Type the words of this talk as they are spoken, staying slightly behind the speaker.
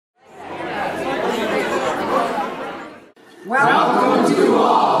Welcome to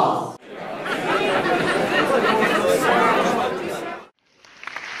all.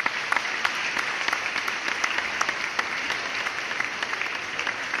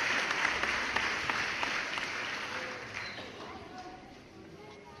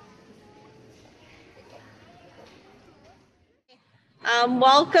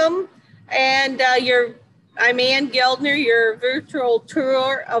 Welcome, and I'm Ann Gildner. Your virtual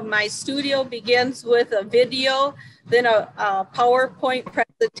tour of my studio begins with a video, then a PowerPoint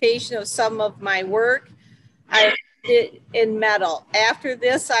presentation of some of my work I did in metal. After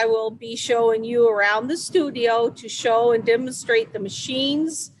this, I will be showing you around the studio to show and demonstrate the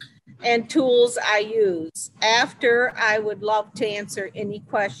machines and tools I use. After, I would love to answer any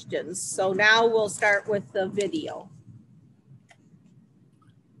questions. So now we'll start with the video.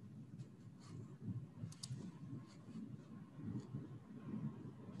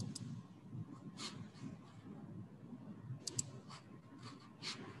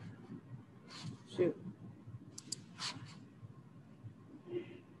 Shoot.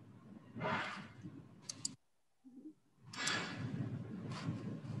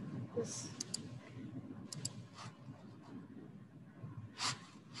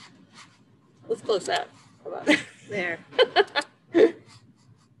 Let's close that. How about there?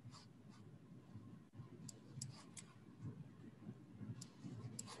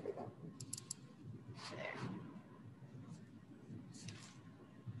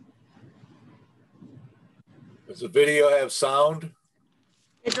 Does the video have sound?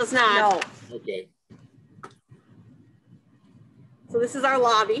 It does not. No. Okay. So this is our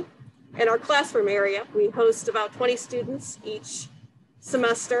lobby and our classroom area. We host about 20 students each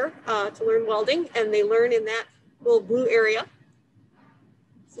semester to learn welding, and they learn in that little blue area.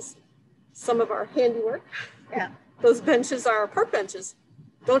 This is some of our handiwork. Yeah. Those benches are park benches.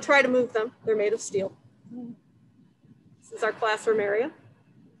 Don't try to move them. They're made of steel. This is our classroom area.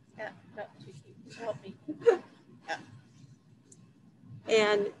 Yeah. Help me.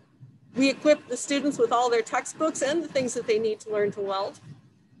 And we equip the students with all their textbooks and the things that they need to learn to weld.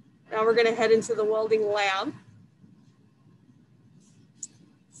 Now we're going to head into the welding lab.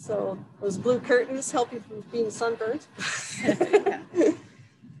 So those blue curtains help you from being sunburned. And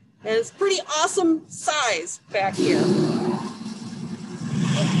it's pretty awesome size back here.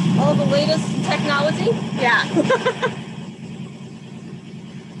 All the latest technology. Yeah.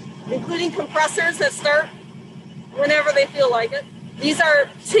 Including compressors that start whenever they feel like it. These are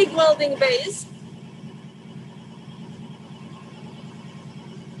TIG welding bays.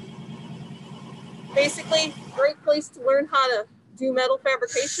 Basically, great place to learn how to do metal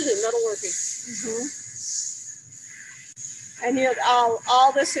fabrication and metalworking. And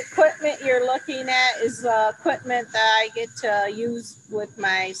all this equipment you're looking at is equipment that I get to use with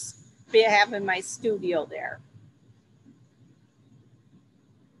having my studio there.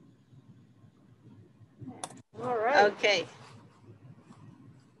 All right. Okay.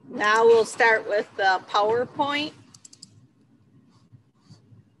 Now we'll start with the PowerPoint.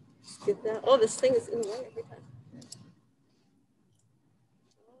 Get that. Oh, this thing is in the way every time.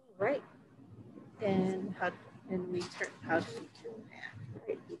 All right. And how do we turn that?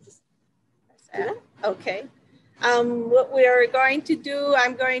 Right. Just press that. Okay. What we are going to do,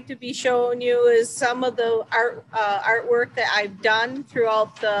 I'm going to be showing you is some of the artwork that I've done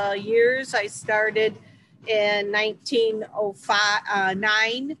throughout the years. I started in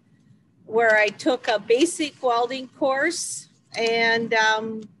 1909, where I took a basic welding course. And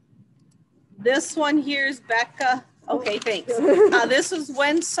this one here is Becca. Okay, thanks. This is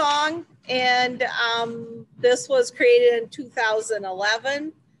Wind Song, and this was created in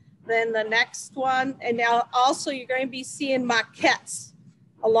 2011. Then the next one, and now also you're going to be seeing maquettes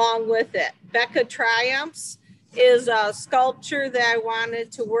along with it. Becca Triumphs is a sculpture that I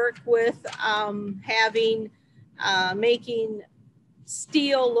wanted to work with, making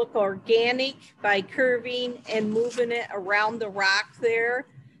steel look organic by curving and moving it around the rock there,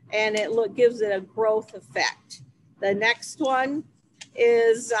 and it gives it a growth effect. The next one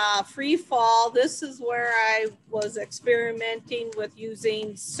is Free Fall. This is where I was experimenting with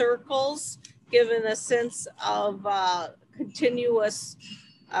using circles, given a sense of continuous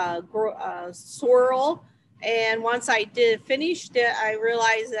swirl. And once I finished it, I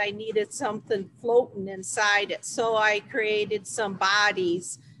realized that I needed something floating inside it. So I created some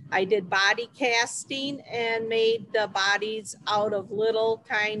bodies. I did body casting and made the bodies out of little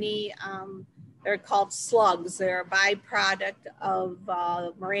tiny, they're called slugs. They're a byproduct of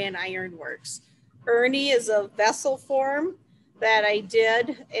Moran Iron Works. Ernie is a vessel form that I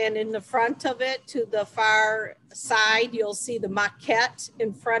did. And in the front of it, to the far side, you'll see the maquette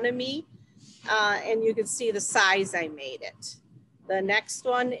in front of me. And you can see the size I made it. The next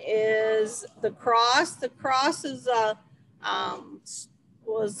one is the cross. The cross is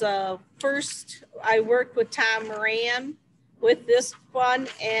first I worked with Tom Moran with this one,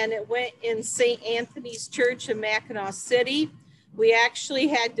 and it went in St. Anthony's Church in Mackinac City. We actually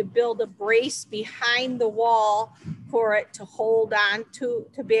had to build a brace behind the wall for it to hold on to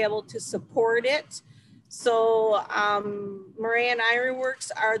be able to support it. So Moran Iron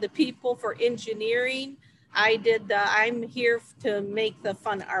Works are the people for engineering. I'm here to make the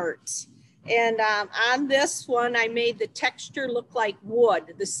fun art. And on this one, I made the texture look like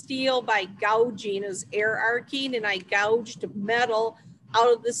wood. The steel by gouging is air arcing, and I gouged metal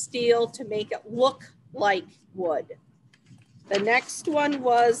out of the steel to make it look like wood. The next one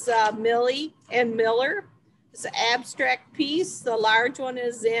was Millie and Miller. It's an abstract piece. The large one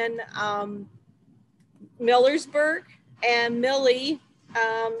is in Millersburg, and Millie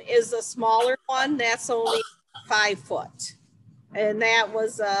is a smaller one. That's only 5 foot. And that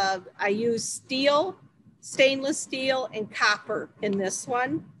was, I used steel, stainless steel, and copper in this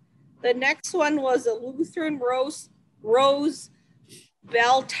one. The next one was a Lutheran rose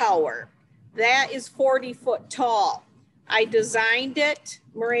bell tower. That is 40 foot tall. I designed it.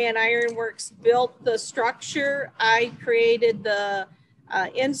 Moran Iron Works built the structure. I created the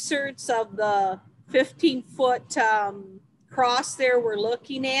inserts of the 15-foot cross there we're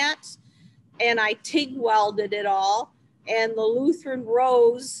looking at, and I TIG welded it all. And the Lutheran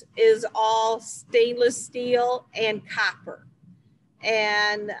rose is all stainless steel and copper.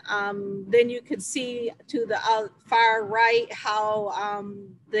 And then you can see to the far right how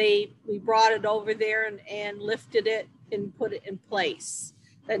we brought it over there and lifted it and put it in place.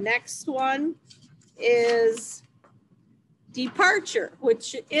 The next one is Departure,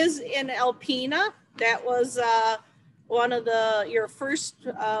 which is in Alpena. That was one of your first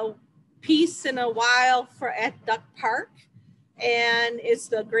piece in a while at Duck Park. And it's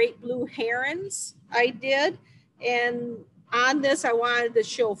the Great Blue Herons I did. And on this, I wanted to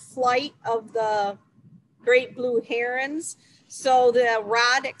show flight of the Great Blue Herons. So the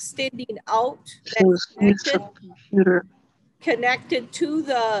rod extending out connected to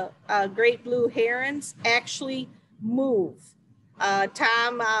the Great Blue Herons actually move.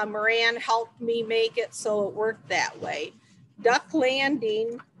 Tom Moran helped me make it so it worked that way. Duck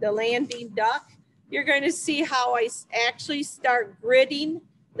landing, the landing duck, you're going to see how I actually start gridding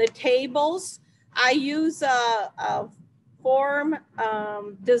the tables. I use a form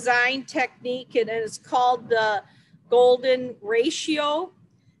design technique, and it's called the golden ratio.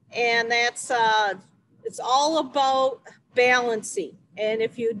 And that's, it's all about balancing. And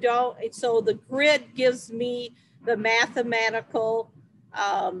if you don't, so the grid gives me the mathematical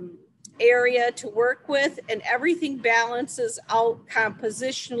area to work with, and everything balances out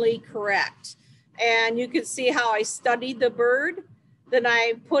compositionally correct. And you can see how I studied the bird. Then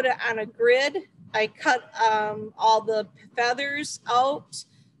I put it on a grid. I cut all the feathers out,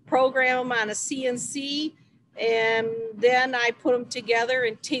 program them on a CNC, and then I put them together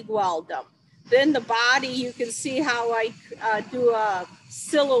and TIG weld them. Then the body, you can see how I do a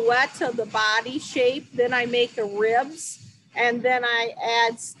silhouette of the body shape. Then I make the ribs, and then I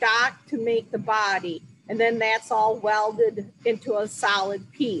add stock to make the body. And then that's all welded into a solid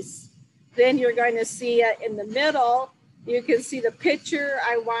piece. Then you're going to see it in the middle. You can see the picture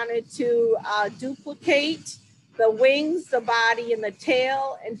I wanted to duplicate. The wings, the body, and the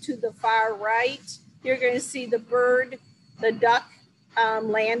tail. And to the far right, you're going to see the bird, the duck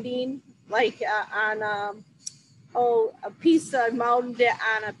landing like on a piece of, mounted it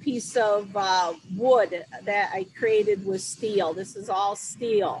on a piece of wood that I created with steel. This is all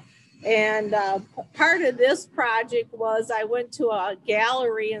steel. And part of this project was I went to a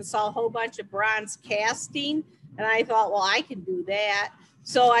gallery and saw a whole bunch of bronze casting. And I thought, well, I can do that.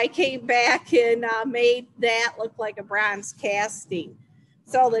 So I came back and made that look like a bronze casting.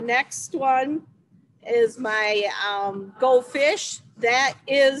 So the next one is my Go Fish. That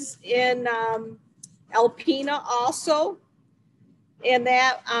is in Alpena also. And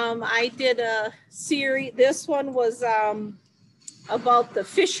that I did a series. This one was about the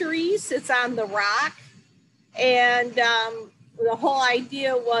fisheries. It's on the rock. And the whole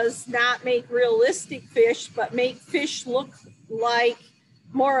idea was not make realistic fish, but make fish look like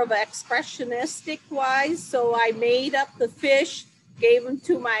more of expressionistic wise. So I made up the fish, gave them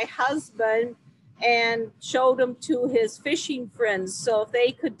to my husband, and showed them to his fishing friends. So if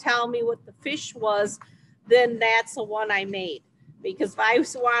they could tell me what the fish was, then that's the one I made. Because if I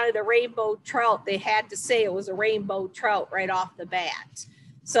wanted a rainbow trout, they had to say it was a rainbow trout right off the bat.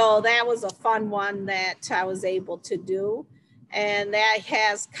 So that was a fun one that I was able to do. And that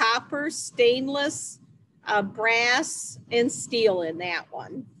has copper, stainless, brass, and steel in that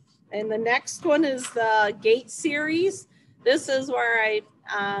one. And the next one is the gate series. This is where I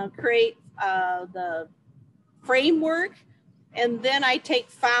create the framework, and then I take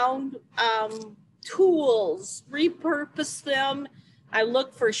found tools, repurpose them. I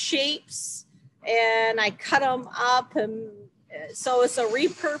look for shapes and I cut them up, and so it's a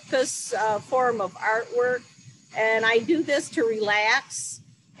repurpose form of artwork. And I do this to relax,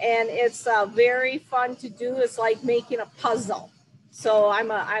 and it's very fun to do. It's like making a puzzle. So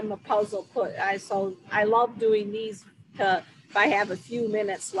I'm a puzzle so I love doing these if I have a few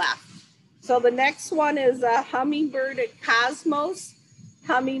minutes left. So the next one is Hummingbird and Cosmos.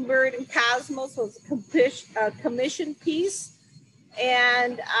 Hummingbird and Cosmos was a commission piece.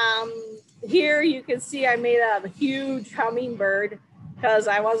 And here you can see I made a huge hummingbird because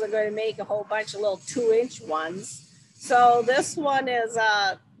I wasn't going to make a whole bunch of little 2-inch ones. So this one is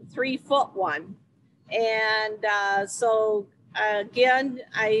a 3-foot one. And so again,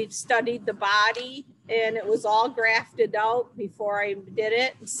 I studied the body, and it was all grafted out before I did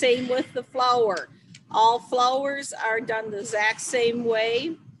it. Same with the flower. All flowers are done the exact same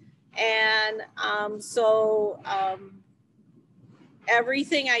way. And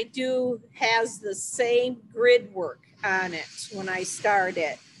everything I do has the same grid work on it when I start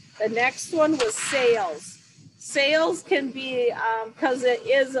it. The next one was sails. Sails can be, because it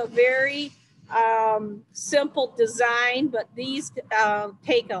is a very simple design, but these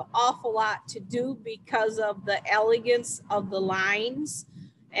take an awful lot to do because of the elegance of the lines.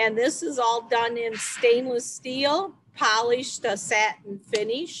 And this is all done in stainless steel, polished satin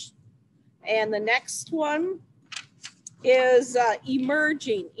finish. And the next one is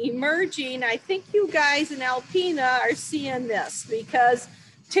emerging. Emerging, I think you guys in Alpena are seeing this because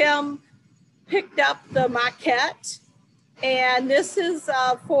Tim picked up the maquette. And this is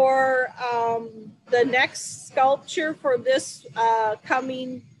for the next sculpture for this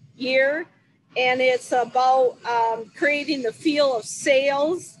coming year. And it's about creating the feel of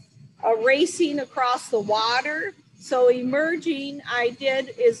sails racing across the water. So emerging I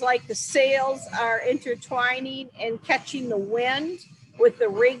did is like the sails are intertwining and catching the wind with the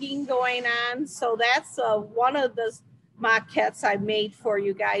rigging going on. So that's one of the maquettes I made for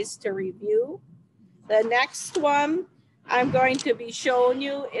you guys to review. The next one I'm going to be showing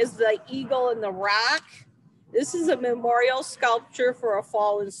you is the Eagle in the Rock. This is a memorial sculpture for a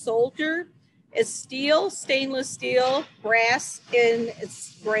fallen soldier. It's steel, stainless steel, brass, and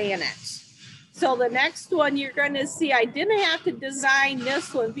it's granite. So the next one you're going to see, I didn't have to design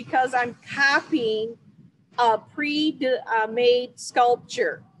this one because I'm copying a pre-made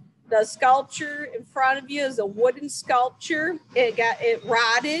sculpture. The sculpture in front of you is a wooden sculpture. It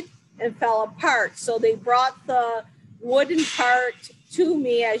rotted and fell apart. So they brought the wooden part to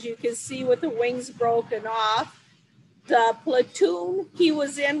me, as you can see, with the wings broken off. The platoon he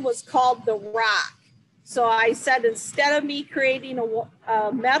was in was called the Rock. So I said, instead of me creating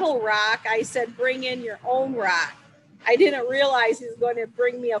a metal rock, I said, bring in your own rock. I didn't realize he was going to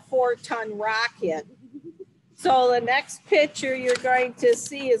bring me a 4-ton rock in. So the next picture you're going to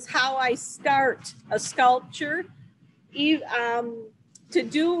see is how I start a sculpture. To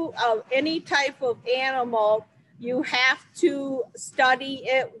do any type of animal, you have to study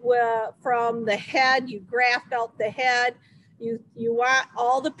it from the head. You graft out the head. You want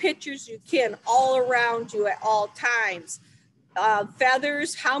all the pictures you can all around you at all times.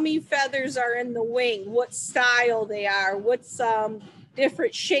 Feathers, how many feathers are in the wing, what style they are, what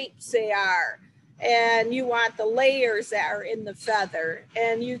different shapes they are. And you want the layers that are in the feather.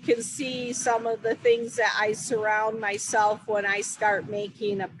 And you can see some of the things that I surround myself when I start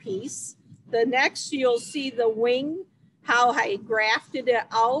making a piece. The next, you'll see the wing, how I grafted it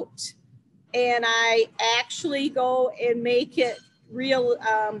out. And I actually go and make it real,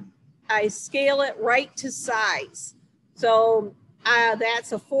 I scale it right to size. So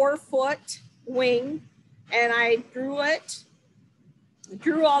that's a 4-foot wing. And I drew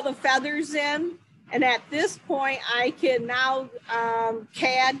all the feathers in. And at this point, I can now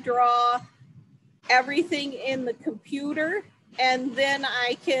CAD draw everything in the computer. And then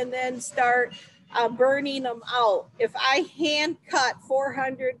I can then start burning them out. If I hand cut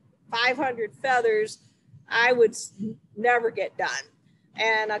 400, 500 feathers, I would never get done.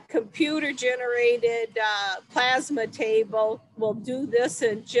 And a computer generated plasma table will do this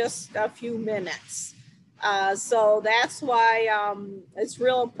in just a few minutes. So that's why it's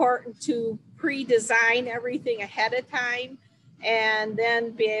real important to pre-design everything ahead of time and then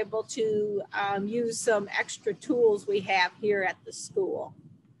be able to use some extra tools we have here at the school.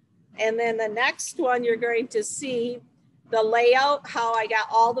 And then the next one you're going to see the layout, how I got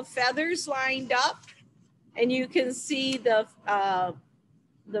all the feathers lined up. And you can see the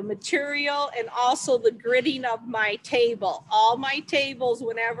material and also the gridding of my table. All my tables,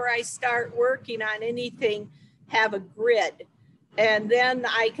 whenever I start working on anything, have a grid. And then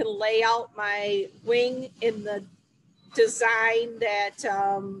I can lay out my wing in the design that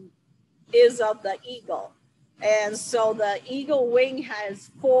is of the eagle. And so the eagle wing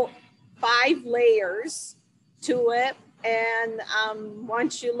has 5 layers to it. And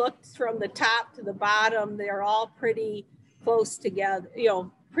once you look from the top to the bottom, they're all pretty close together, you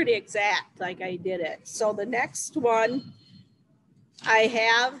know, pretty exact like I did it. So the next one I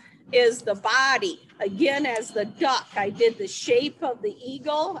have is the body. Again, as the duck, I did the shape of the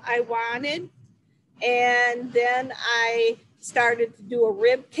eagle I wanted. And then I started to do a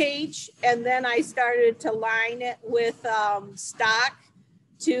rib cage. And then I started to line it with stock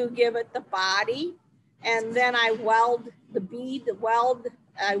to give it the body. And then I weld the bead,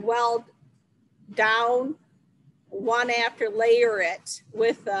 I weld down one after layer it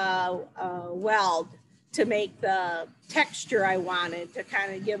with a weld to make the texture I wanted, to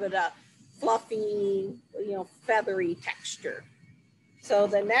kind of give it a fluffy, you know, feathery texture. So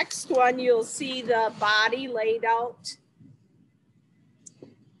the next one, you'll see the body laid out.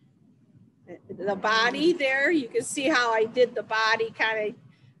 The body there, you can see how I did the body kind of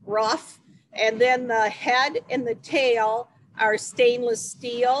rough. And then the head and the tail are stainless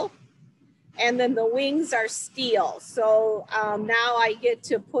steel. And then the wings are steel. So now I get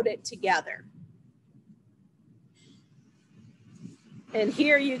to put it together. And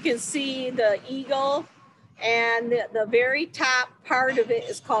here you can see the eagle, and the very top part of it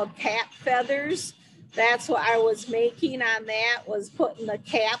is called cap feathers. That's what I was making on that, was putting the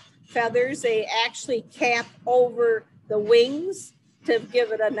cap feathers. They actually cap over the wings to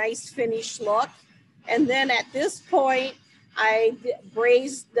give it a nice finished look. And then at this point, I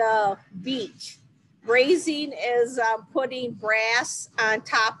brazed the beak. Brazing is putting brass on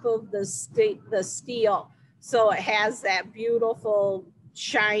top of the steel, so it has that beautiful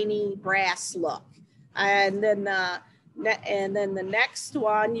shiny brass look. And then the next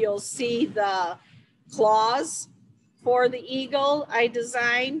one, you'll see the claws for the eagle I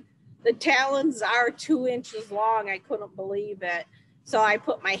designed. The talons are 2 inches long. I couldn't believe it. So I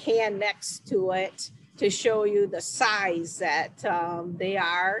put my hand next to it to show you the size that they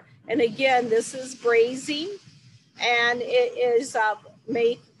are. And again, this is brazing, and it is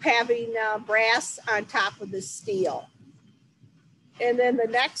having brass on top of the steel. And then the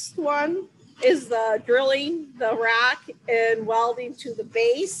next one is the drilling the rock and welding to the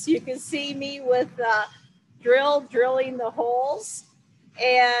base. You can see me with the drilling the holes.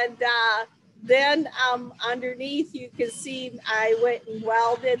 And then underneath, you can see I went and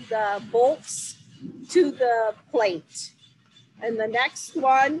welded the bolts to the plate. And the next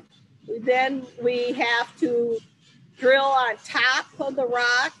one, then we have to drill on top of the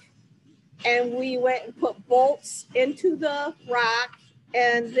rock, and we went and put bolts into the rock.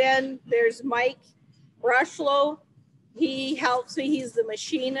 And then there's Mike Rushlow. He helps me. He's the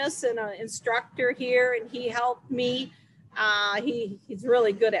machinist and an instructor here, and he helped me. He's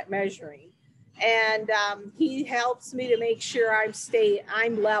really good at measuring, and he helps me to make sure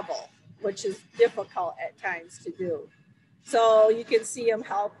I'm level, which is difficult at times to do. So you can see him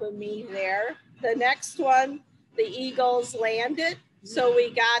helping me there. The next one, the eagles landed. So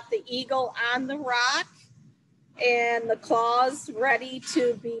we got the eagle on the rock and the claws ready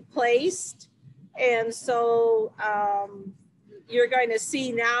to be placed. And so you're going to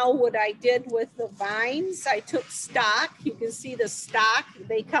see now what I did with the vines. I took stock. You can see the stock.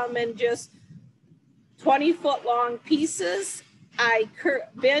 They come in just 20-foot long pieces. I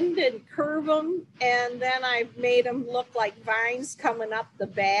bend and curve them, and then I made them look like vines coming up the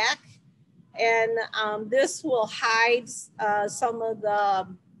back. And this will hide some of the,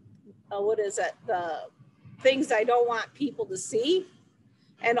 the things I don't want people to see.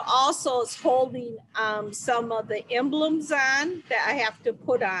 And also it's holding some of the emblems on that I have to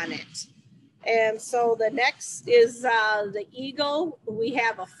put on it. And so the next is the eagle. We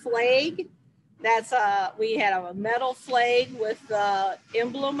have a flag. We had a metal flag with the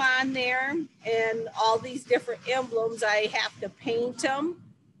emblem on there, and all these different emblems, I have to paint them.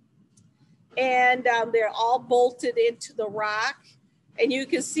 And they're all bolted into the rock. And you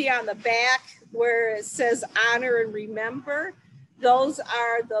can see on the back where it says honor and remember. Those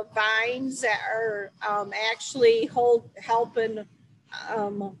are the vines that are actually helping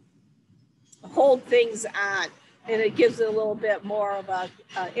hold things on. And it gives it a little bit more of a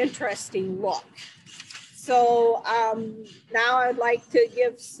interesting look. So now I'd like to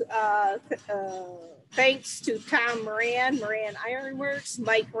give thanks to Tom Moran, Moran Iron Works,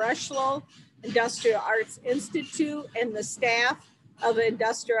 Mike Rushlow, Industrial Arts Institute, and the staff of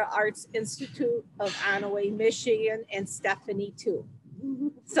Industrial Arts Institute of Onaway, Michigan, and Stephanie too.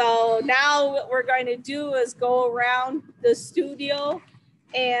 So now what we're going to do is go around the studio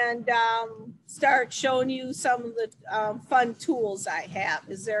and start showing you some of the fun tools I have.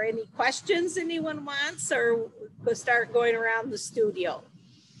 Is there any questions anyone wants, or we'll start going around the studio?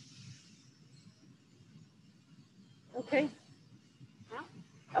 Okay.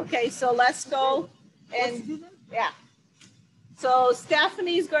 Okay, so let's go and yeah. So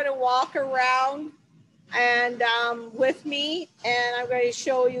Stephanie's going to walk around and with me, and I'm going to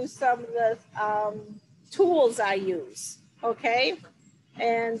show you some of the tools I use. Okay.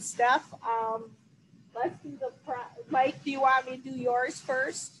 And Steph, let's do the, Mike, do you want me to do yours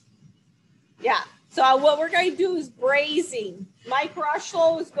first? Yeah. So what we're going to do is brazing. Mike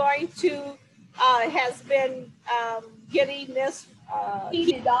Rushlow is going to, has been getting this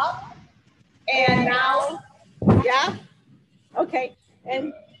heated up. And now, yeah. Okay.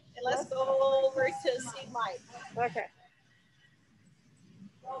 And let's go over to see Mike. Okay.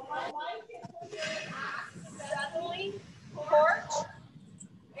 So my mic is settling torch.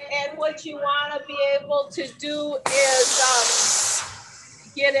 And what you want to be able to do is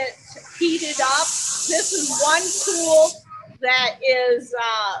get it heated up. This is one tool that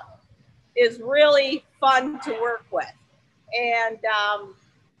is really fun to work with. And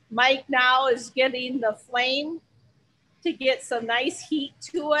Mike now is getting the flame to get some nice heat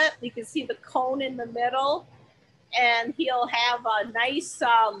to it. You can see the cone in the middle, and he'll have a nice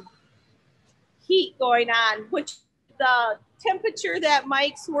heat going on, which the temperature that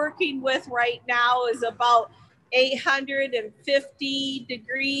Mike's working with right now is about 850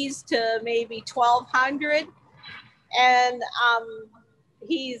 degrees to maybe 1200. And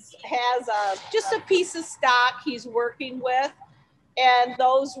has just a piece of stock he's working with, and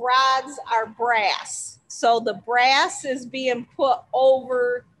those rods are brass. So the brass is being put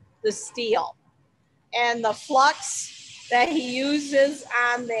over the steel, and the flux that he uses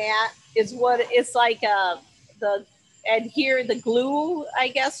on that is what it's like the glue, I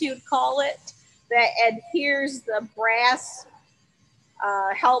guess you'd call it, that adheres the brass,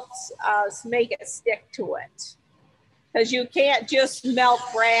 helps us make it stick to it. Because you can't just melt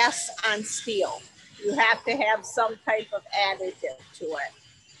brass on steel. You have to have some type of additive to it.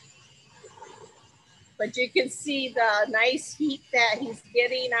 But you can see the nice heat that he's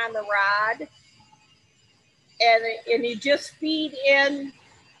getting on the rod. And you just feed in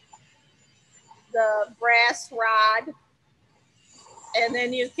the brass rod, and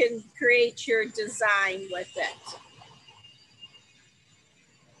then you can create your design with it.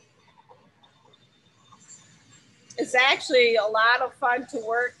 It's actually a lot of fun to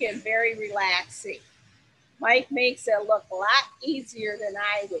work and very relaxing. Mike makes it look a lot easier than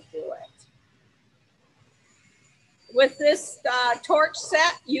I would do it. With this torch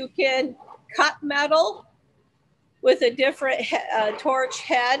set, you can cut metal with a different torch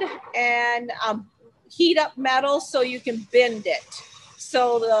head and heat up metal so you can bend it.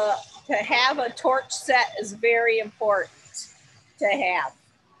 So to have a torch set is very important to have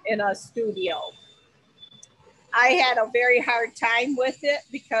in a studio. I had a very hard time with it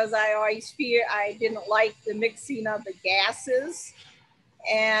because I always fear I didn't like the mixing of the gases.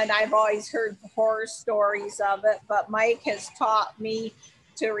 And I've always heard horror stories of it, but Mike has taught me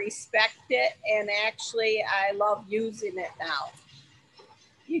to respect it, and actually I love using it now.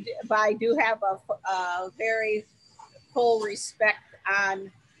 But I do have a very full respect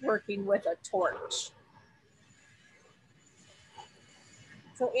on working with a torch.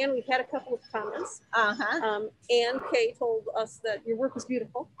 So Anne, we've had a couple of comments. Anne K told us that your work was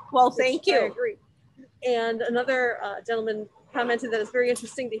beautiful. Well, thank you. I agree. And another gentleman commented that it's very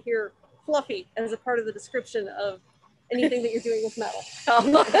interesting to hear fluffy as a part of the description of anything that you're doing with metal.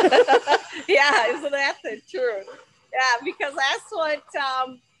 Yeah, isn't that the truth? Yeah, because that's what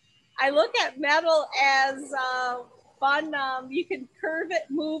I look at metal as fun. You can curve it,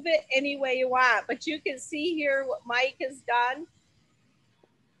 move it any way you want, but you can see here what Mike has done.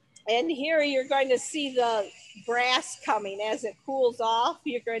 And here you're going to see the brass coming. As it cools off,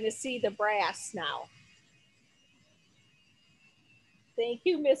 you're going to see the brass now. Thank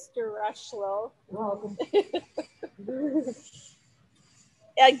you, Mr. Rushlow. Welcome.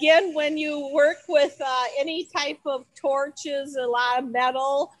 Again, when you work with any type of torches, a lot of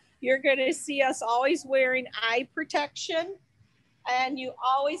metal, you're going to see us always wearing eye protection. And you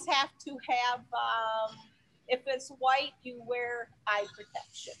always have to have, if it's white, you wear eye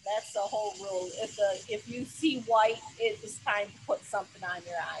protection. That's the whole rule. If you see white, it is time to put something on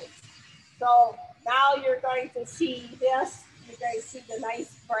your eyes. So Now you're going to see this. You're going to see the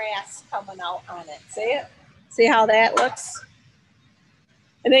nice brass coming out on it. See it? See how that looks?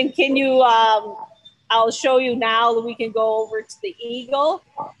 And then can you, I'll show you now that we can go over to the eagle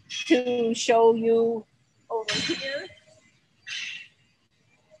to show you over here.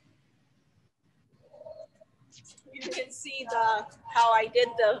 You can see how I did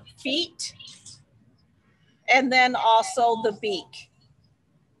the feet and then also the beak.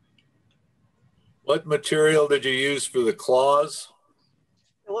 What material did you use for the claws?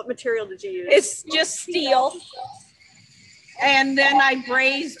 What material did you use? It's just steel. And then I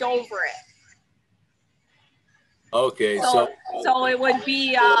brazed over it. Okay, so it would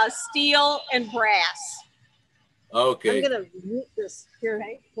be steel and brass. Okay. I'm gonna mute this here.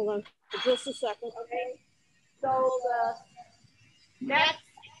 Okay. Hold on for just a second. Okay. So the next,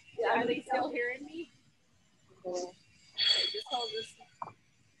 are they still hearing me? Just hold this.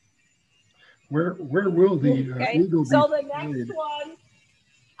 Where will the eagle be? So the next one,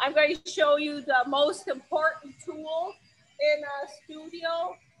 I'm going to show you the most important tool in a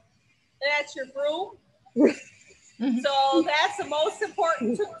studio. That's your broom. So that's the most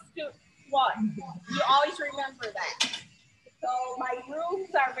important one. You always remember that. So my brooms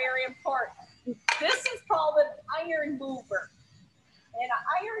are very important. This is called an iron mover. And an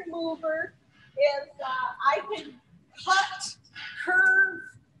iron mover is, I can cut, curve,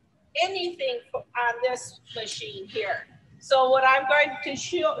 anything on this machine here. So what I'm going to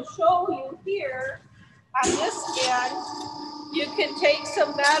show you here on this end, you can take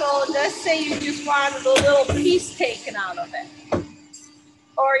some metal, and let's say you just wanted a little piece taken out of it.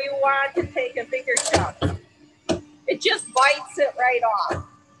 Or you want to take a bigger chunk. It just bites it right off.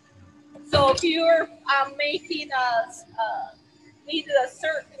 So if you're making needed a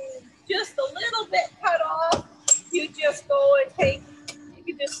certain, just a little bit cut off, you just go and take, you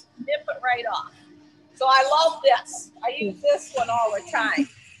can just nip it right off. So I love this. I use this one all the time.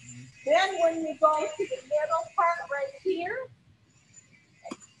 Then when you go to the middle part right here,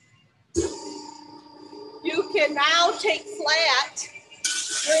 you can now take flat,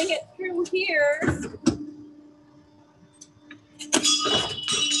 bring it through here,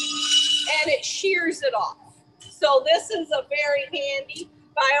 and it shears it off. So this is a very handy,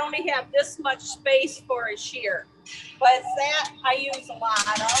 but I only have this much space for a shear. But that I use a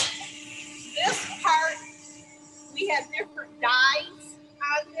lot of. This part, we have different dies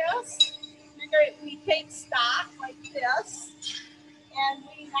on this. We take stock like this, and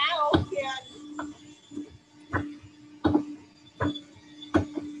we now can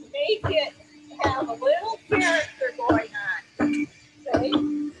make it have a little character going on. Okay?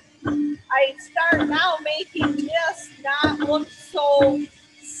 I start now making this not look so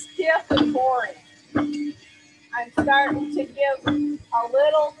stiff and boring. I'm starting to give a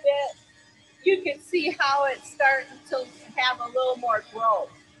little bit. You can see how it's starting to have a little more growth.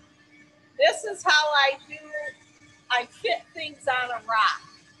 This is how I do it. I fit things on a rock.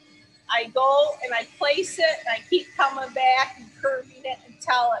 I go and I place it and I keep coming back and curving it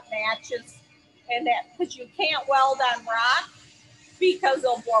until it matches. And that, because you can't weld on rock because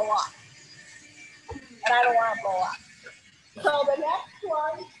it'll blow up. And I don't want to blow up. So the next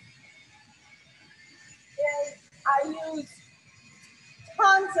one is I use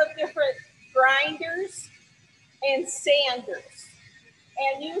tons of different grinders and sanders.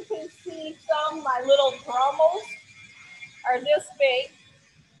 And you can see some, my little Dremels are this big.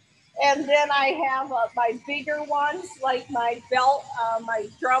 And then I have my bigger ones, like my belt, my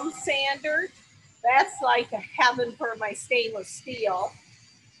drum sander. That's like a heaven for my stainless steel.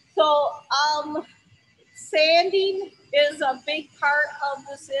 So sanding is a big part of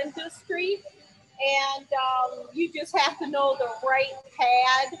this industry. And you just have to know the right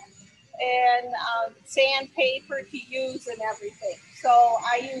pad and sandpaper to use and everything. So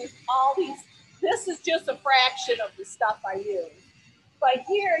I use all these. This is just a fraction of the stuff I use. But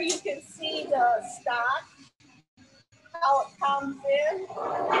here you can see the stock, how it comes in,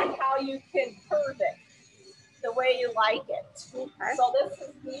 and how you can curve it the way you like it. Okay. So this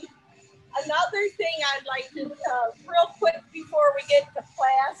is neat. Another thing I'd like to, real quick before we get to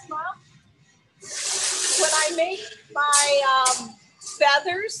plasma, when I make my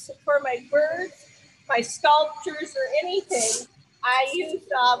feathers for my birds, my sculptures, or anything, I use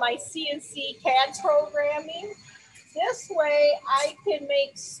my CNC CAD programming. This way, I can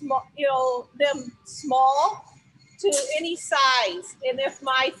make them small to any size. And if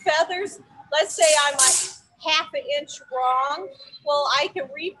my feathers, let's say I'm like half an inch wrong, well, I can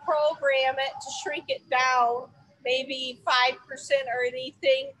reprogram it to shrink it down, maybe 5% or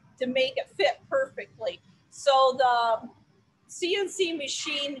anything, to make it fit perfectly. So the CNC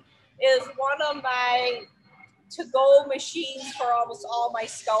machine is one of my to-go machines for almost all my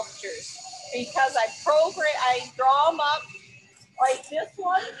sculptures, because I draw them up like this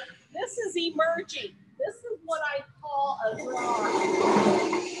one. This is emerging. This is what I call a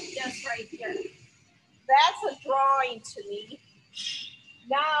drawing. Just right here. That's a drawing to me.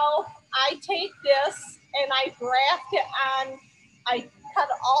 Now I take this and I graft it on, I cut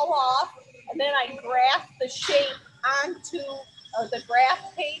it all off, and then I graft the shape onto the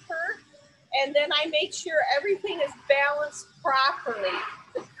graft paper, and then I make sure everything is balanced properly.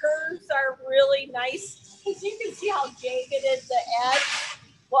 The curves are really nice, because you can see how jagged is the edge.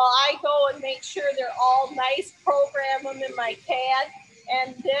 Well, I go and make sure they're all nice, program them in my CAD,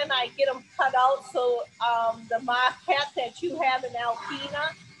 and then I get them cut out. So the maquette that you have in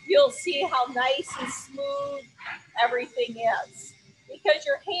Alpena, you'll see how nice and smooth everything is. Because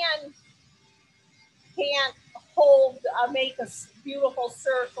your hand can't make a beautiful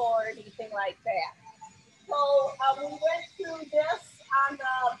circle or anything like that. So we went through this on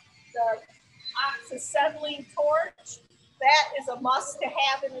the oxyacetylene torch. That is a must to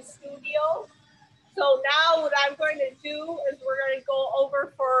have in the studio. So now what I'm going to do is we're going to go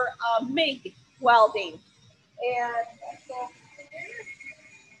over for MIG welding. And so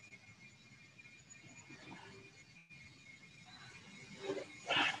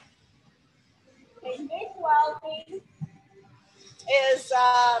a MIG welding is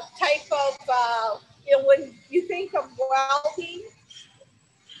a type of, when you think of welding,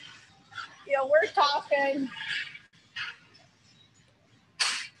 we're talking,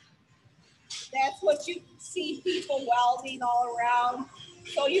 that's what you see people welding all around.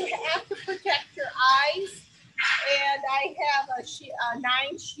 So you have to protect your eyes. And I have a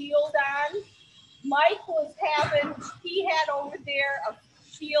 9 shield on. Mike he had over there a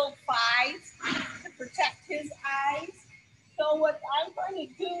shield 5 to protect his eyes. So what I'm going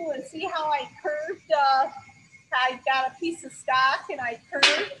to do is see how I curved, I got a piece of stock and I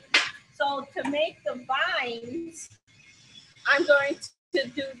curved. So to make the vines, I'm going to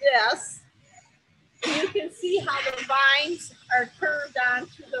do this. You can see how the vines are curved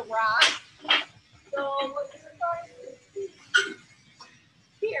onto the rock. So what you're going to see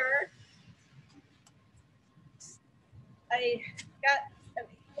here,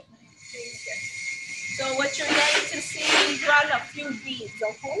 so what you're going to see, run a few beads,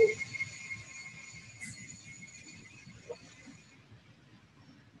 okay?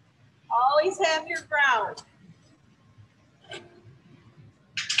 Always have your ground.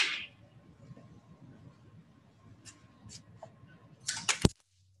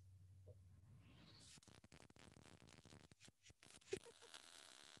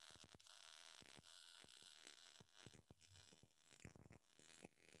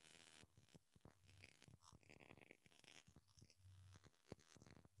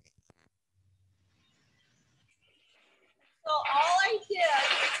 So all I did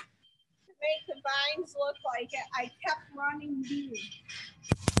to make the vines look like it, I kept running beads.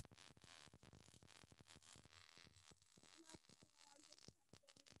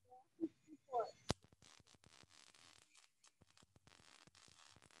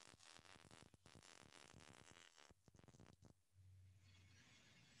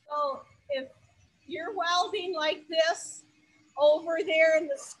 So if you're welding like this over there in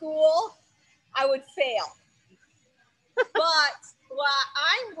the school, I would fail. But what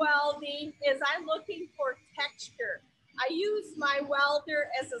I'm welding is I'm looking for texture. I use my welder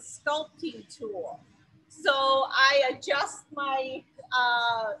as a sculpting tool. So I adjust my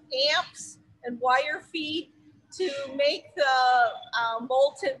amps and wire feed to make the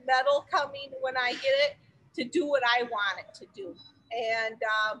molten metal coming when I get it to do what I want it to do. And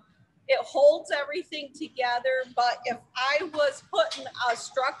it holds everything together. But if I was putting a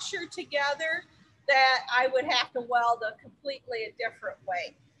structure together, that I would have to weld a completely different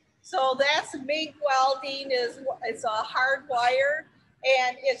way. So that's MIG welding. It's a hard wire,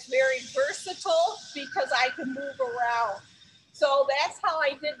 and it's very versatile because I can move around. So that's how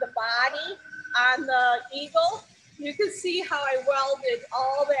I did the body on the Eagle. You can see how I welded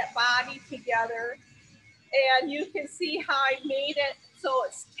all that body together, and you can see how I made it so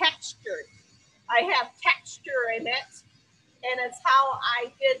it's textured. I have texture in it, and it's how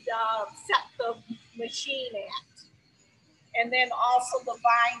I did set the machine at. And then also the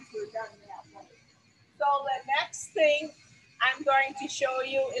vines were done that way. So the next thing I'm going to show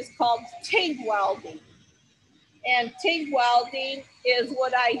you is called TIG welding. And TIG welding is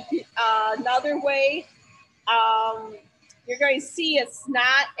what I do, another way. You're going to see it's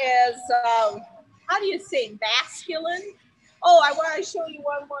not as, how do you say, masculine? Oh, I want to show you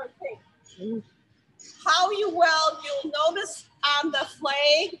one more thing. How you weld, you'll notice on the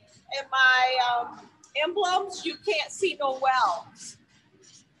flag, and my emblems, you can't see no welds.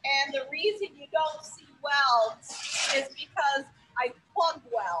 And the reason you don't see welds is because I plug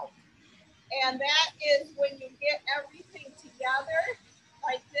weld. And that is when you get everything together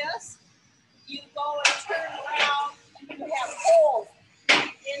like this, you go and turn around and you have holes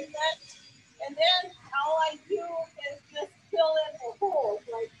in it. And then all I do is just fill in the holes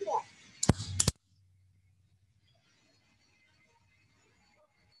like this.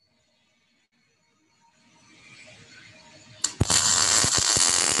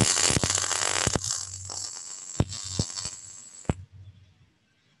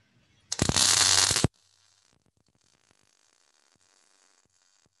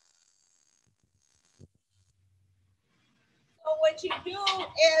 So what you do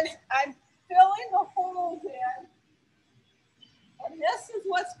is I'm filling the holes in, and this is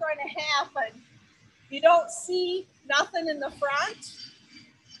what's going to happen. You don't see nothing in the front,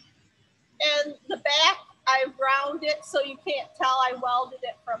 and the back I've rounded it so you can't tell I welded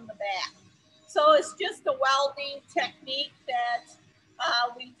it from the back. So it's just a welding technique that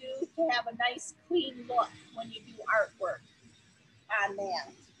we do to have a nice clean look when you do artwork on that.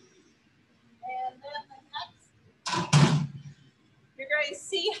 And then the next, you're going to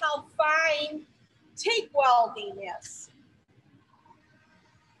see how fine TIG welding is.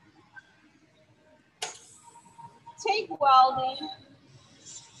 TIG welding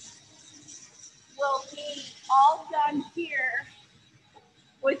will be all done here.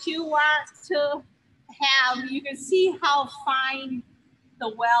 What you want to have, you can see how fine the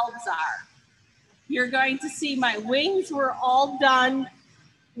welds are. You're going to see my wings were all done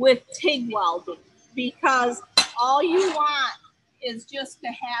with TIG welding because all you want is just to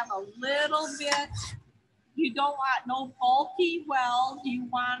have a little bit. You don't want no bulky weld. You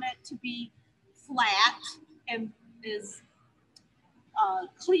want it to be flat and as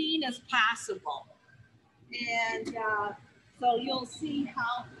clean as possible. And so you'll see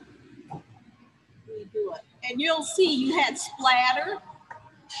how we do it. And you'll see you had splatter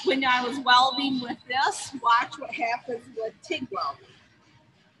when I was welding with this. Watch what happens with TIG welding.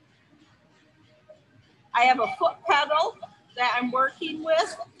 I have a foot pedal that I'm working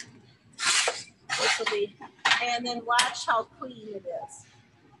with. This will be, and then watch how clean it is.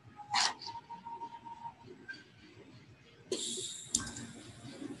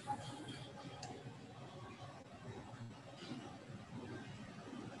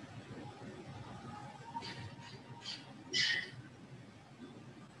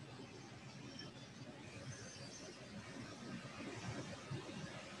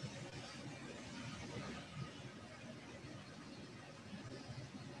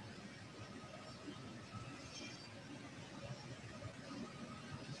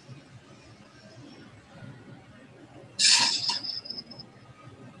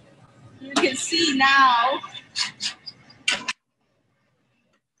 You can see now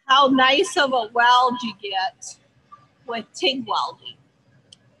how nice of a weld you get with TIG welding.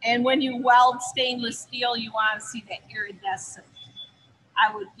 And when you weld stainless steel, you want to see the iridescent.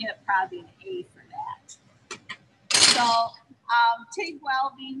 I would get probably an A for that. So TIG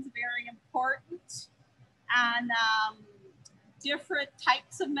welding is very important on different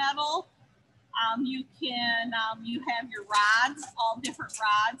types of metal. You have your rods, all different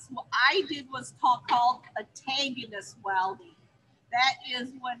rods. What I did was called antagonist welding. That is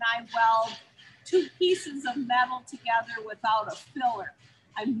when I weld two pieces of metal together without a filler.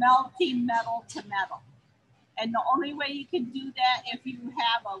 I'm melting metal to metal. And the only way you can do that if you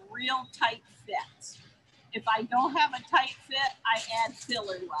have a real tight fit. If I don't have a tight fit, I add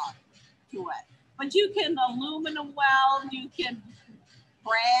filler weld to it. But you can aluminum weld, you can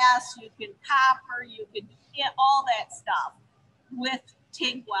brass, you can copper, you can get all that stuff with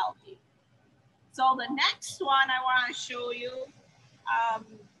TIG welding. So the next one I want to show you,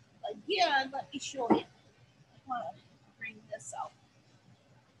 again, let me show you. I want to bring this out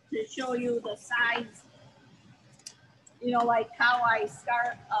to show you the size, you know, like how I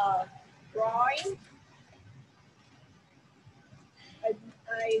start a drawing.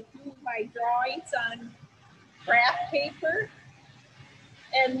 I do my drawings on craft paper.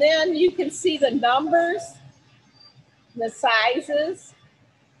 And then you can see the numbers, the sizes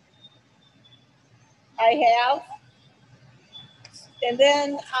I have. And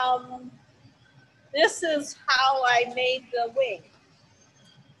then this is how I made the wing.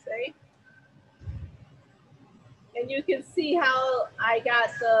 See? And you can see how I got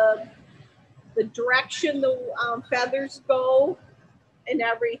the direction the feathers go and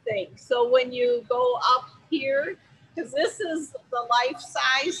everything. So when you go up here, because this is the life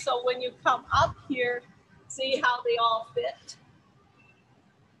size, so when you come up here, see how they all fit.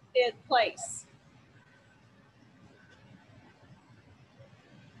 in place.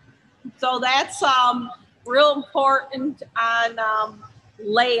 So that's real important on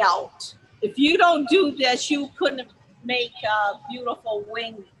layout. If you don't do this, you couldn't make a beautiful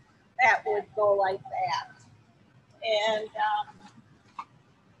wing that would go like that. And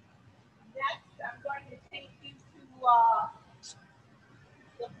next, I'm going to take you to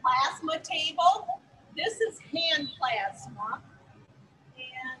the plasma table. This is hand plasma.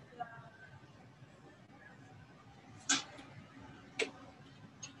 And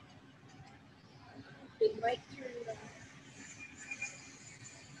it might turn it on.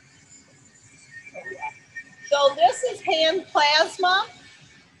 So this is hand plasma.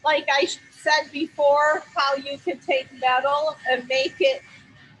 Like I said before, how you can take metal and make it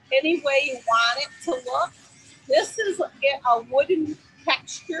any way you want it to look. This is a wooden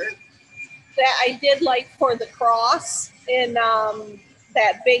texture that I did like for the cross in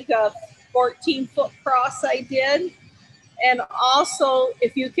that big 14-foot cross I did. And also,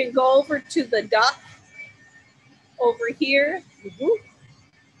 if you can go over to the duck over here, and you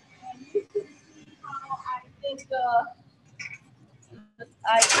can see how I did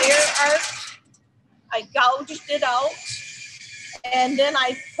I air arched, I gouged it out, and then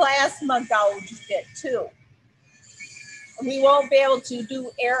I plasma gouged it too. We won't be able to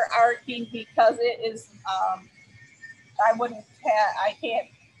do air arcing because it is, I can't,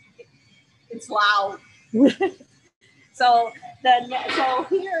 it's loud. So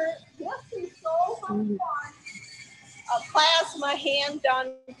here, this is so much fun. A plasma, hand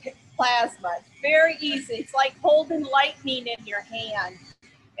done plasma. It's very easy. It's like holding lightning in your hand.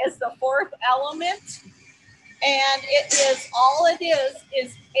 It's the fourth element. And it is, all it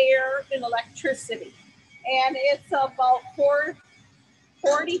is air and electricity. And it's about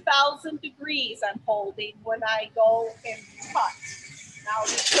 40,000 degrees I'm holding when I go and cut. Now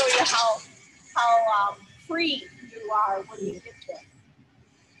let me show you how free you are when you get this.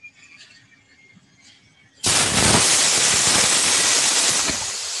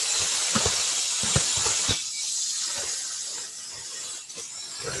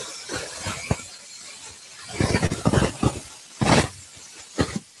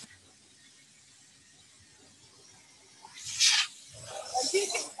 As you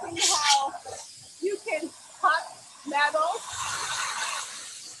can see how you can cut metal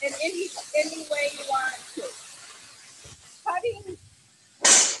in any way you want to. Cutting,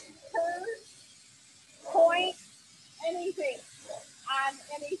 curve, point, anything on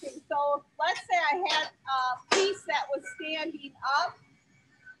anything. So let's say I had a piece that was standing up.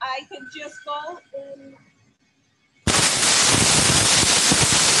 I can just go and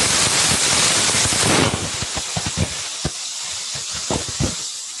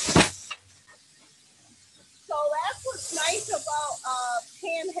so that's what's nice about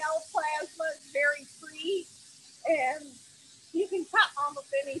handheld plasma. It's very free and you can cut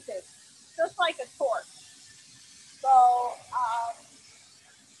almost anything, just like a torch. So,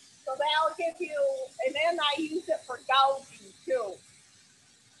 so that'll give you, and then I use it for gouging too.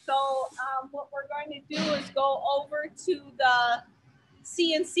 So what we're going to do is go over to the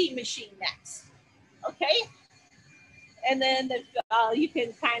CNC machine next, okay? And then you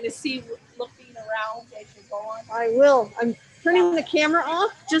can kind of see looking around as you go on. I will. I'm turning the camera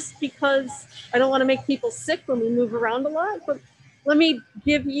off just because I don't want to make people sick when we move around a lot. But let me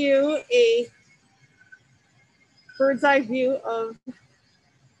give you a bird's eye view of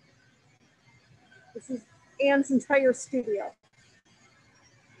this is Anne's entire studio.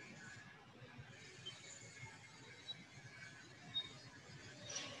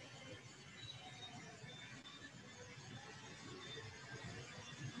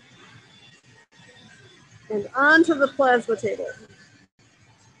 And onto the plasma table.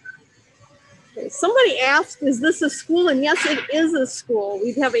 Okay, somebody asked, is this a school? And yes, it is a school.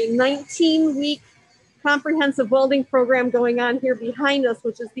 We have a 19-week comprehensive welding program going on here behind us,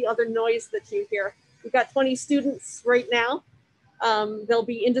 which is the other noise that you hear. We've got 20 students right now. They'll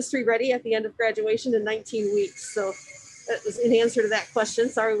be industry ready at the end of graduation in 19 weeks. So that was in answer to that question.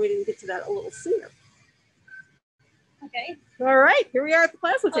 Sorry we didn't get to that a little sooner. Okay. All right, here we are at the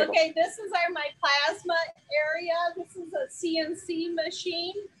plasma table. Okay, this is my plasma area. This is a CNC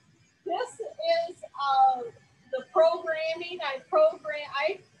machine. This is the programming. I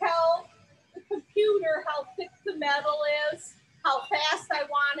tell the computer how thick the metal is, how fast I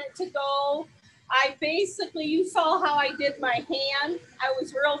want it to go. I basically, you saw how I did my hand. I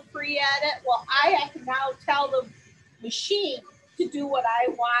was real free at it. Well, I have to now tell the machine to do what I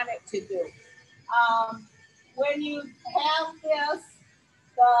want it to do. When you have this,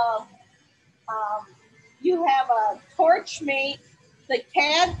 you have a torch mate the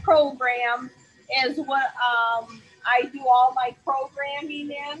CAD program is what I do all my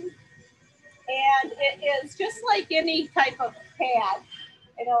programming in. And it is just like any type of CAD.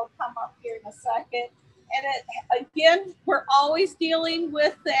 It'll come up here in a second. And it, again, we're always dealing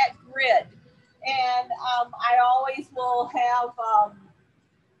with that grid. And I always will have,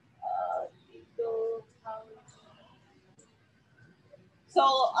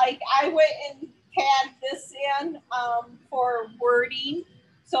 so like I went and had this in for wording.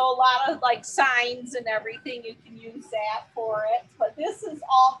 So a lot of like signs and everything, you can use that for it. But this is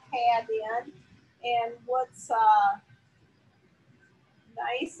all CAD in. And what's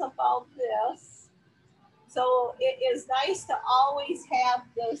nice about this, so it is nice to always have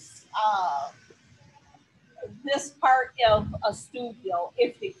this this part of a studio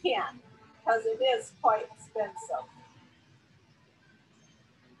if you can, because it is quite expensive.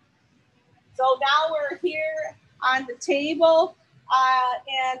 So now we're here on the table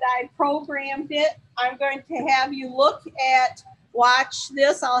and I programmed it. I'm going to have you look at, watch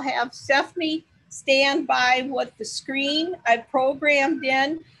this. I'll have Stephanie stand by with the screen I programmed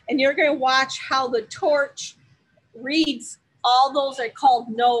in, and you're going to watch how the torch reads. All those are called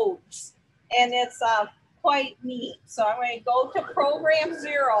nodes, and it's quite neat. So I'm going to go to program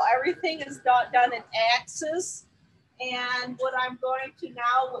 0. Everything is done in axis. And what I'm going to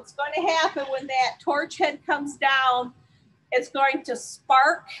now, what's going to happen when that torch head comes down, it's going to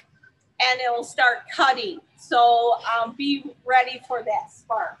spark and it will start cutting. So be ready for that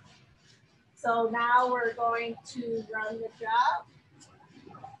spark. So now we're going to run the job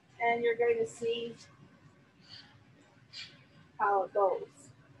and you're going to see how it goes.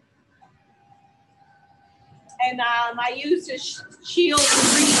 And I used a shield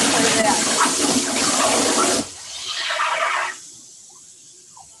green for that.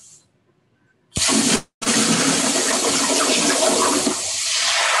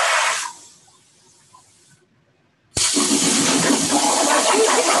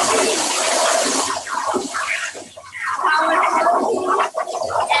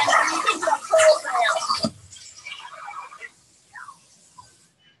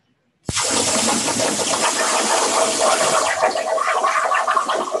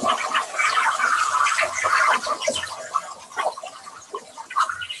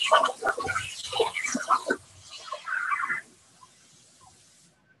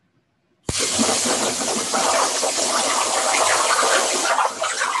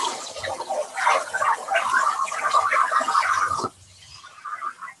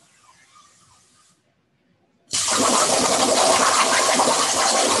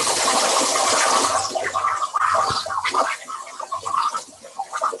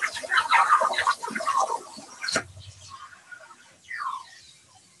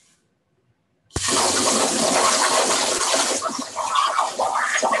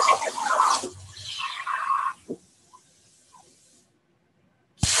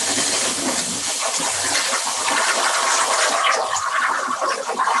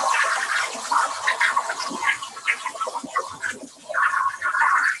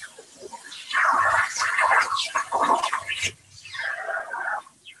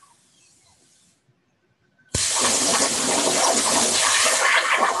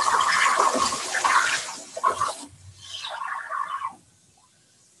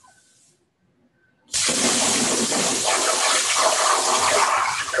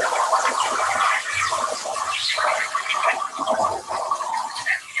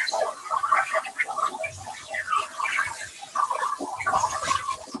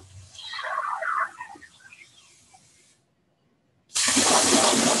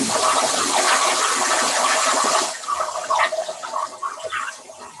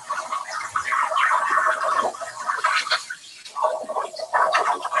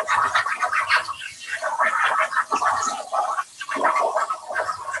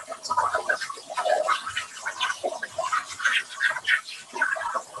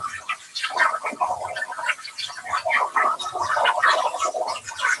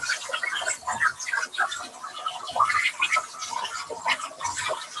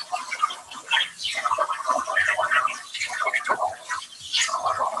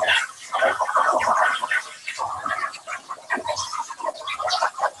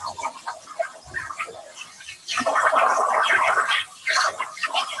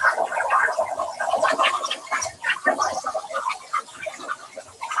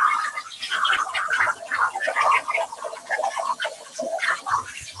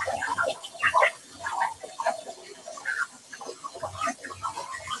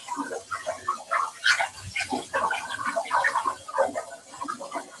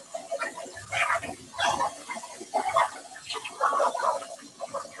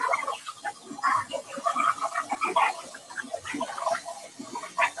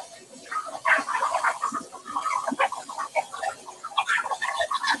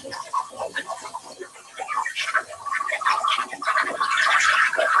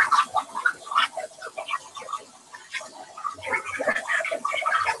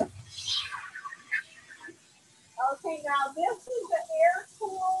 Now this is the air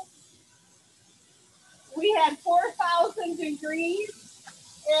cooled. We had 4,000 degrees,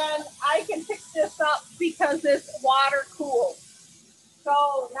 and I can pick this up because it's water cooled.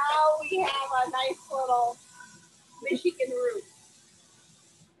 So now we have a nice little Michigan roof.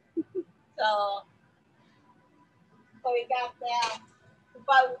 So we got that.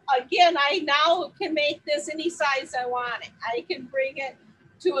 But again, I now can make this any size I want it. I can bring it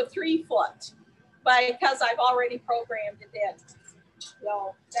to a 3 foot, because I've already programmed it in.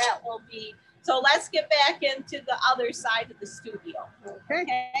 So that will be, so let's get back into the other side of the studio.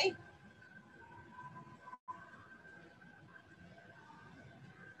 Okay.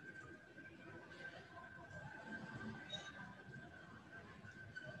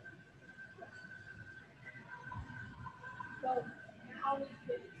 So now we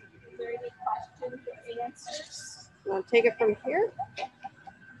can, is there any questions or answers? You want to take it from here?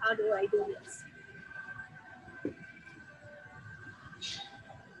 How do I do this?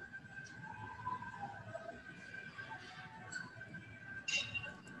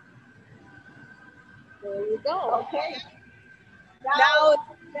 There you go. Okay. Now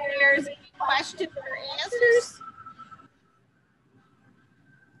there's any questions or answers?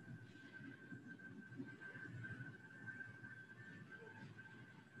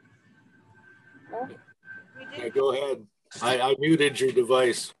 Okay, go ahead. I muted your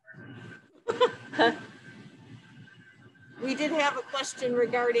device. We did have a question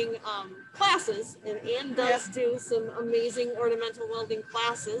regarding classes, and Ann does do some amazing ornamental welding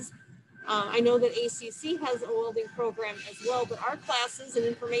classes. I know that ACC has a welding program as well, but our classes and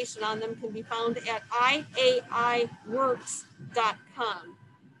information on them can be found at iaiworks.com.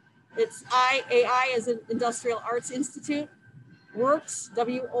 It's IAI as in Industrial Arts Institute, Works,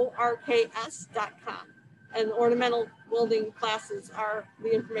 WORKS.com. And ornamental welding classes are,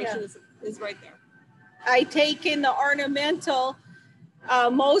 the information is right there. I take in the ornamental,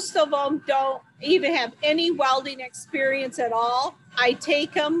 most of them don't even have any welding experience at all. I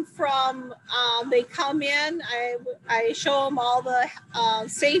take them from, they come in, I show them all the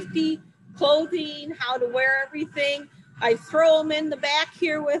safety clothing, how to wear everything. I throw them in the back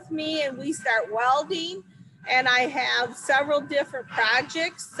here with me and we start welding. And I have several different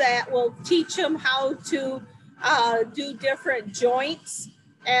projects that will teach them how to do different joints.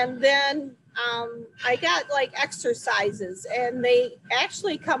 And then I got like exercises, and they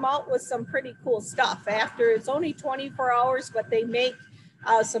actually come out with some pretty cool stuff after. It's only 24 hours, but they make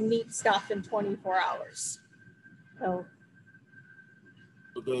some neat stuff in 24 hours. So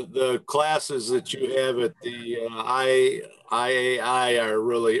The classes that you have at the IAI are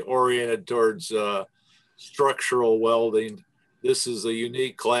really oriented towards structural welding. This is a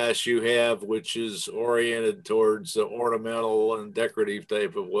unique class you have, which is oriented towards the ornamental and decorative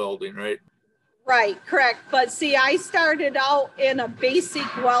type of welding, right? Right, correct. But see, I started out in a basic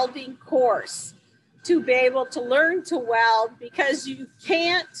welding course to be able to learn to weld, because you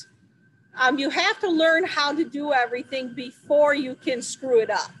can't, you have to learn how to do everything before you can screw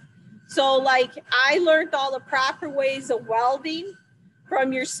it up. So like I learned all the proper ways of welding,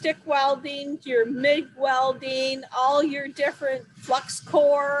 from your stick welding, your MIG welding, all your different flux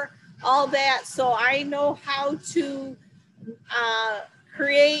core, all that. So I know how to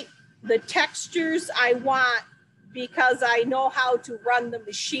create the textures I want, because I know how to run the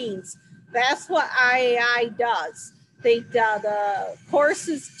machines. That's what IAI does. The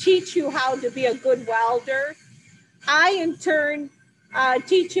courses teach you how to be a good welder. I, in turn,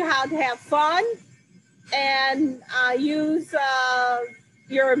 teach you how to have fun and use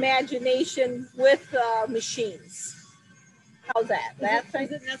your imagination with machines. How's that?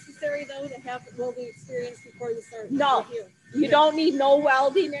 Is it necessary though to have welding experience before you start? No, you don't need no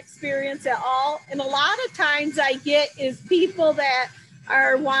welding experience at all. And a lot of times I get is people that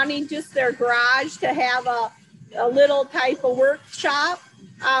are wanting just their garage to have a little type of workshop.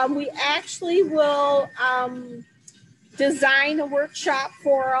 We actually will design a workshop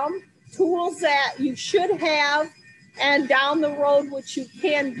for them, tools that you should have, and down the road, which you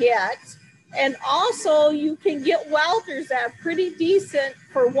can get. And also you can get welders that are pretty decent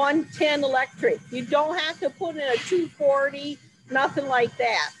for 110 electric. You don't have to put in a 240, nothing like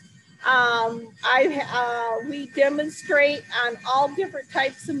that. We demonstrate on all different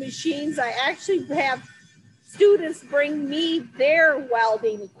types of machines. I actually have students bring me their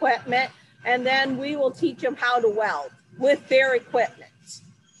welding equipment, and then we will teach them how to weld with their equipment.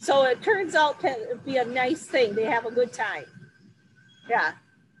 So it turns out to be a nice thing. They have a good time. Yeah.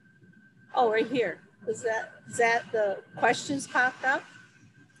 Oh, right here. Is that the questions popped up?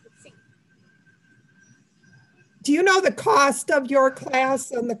 Let's see. Do you know the cost of your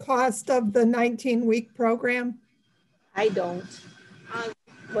class and the cost of the 19-week program? I don't. Uh,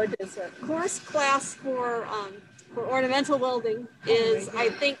 What is it? Course class for ornamental welding is, I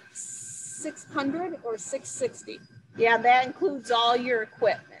think, 600 or 660. Yeah, that includes all your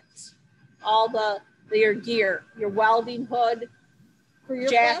equipment, all your gear, your welding hood, For your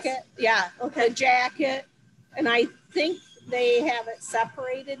jacket. class? Yeah, Okay. the jacket. And I think they have it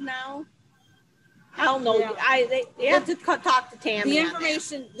separated now. I don't know. Yeah. They have to talk to Tammy.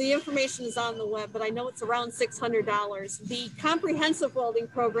 The information is on the web, but I know it's around $600. The comprehensive welding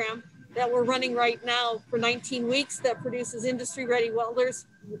program that we're running right now for 19 weeks that produces industry-ready welders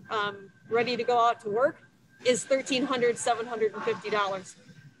ready to go out to work is $1,750.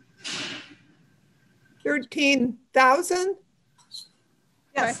 13,000?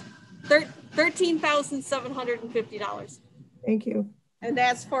 Yes, $13,750. Thank you. And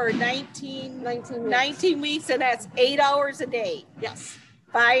that's for 19 weeks, and that's 8 hours a day. Yes.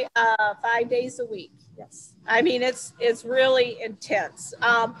 5 days a week. Yes. I mean, it's really intense.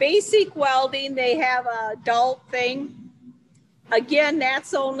 Basic welding, they have an adult thing. Again,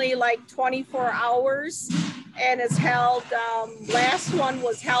 that's only like 24 hours, and it's held, last one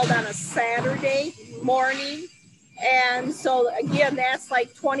was held on a Saturday morning. And so again, that's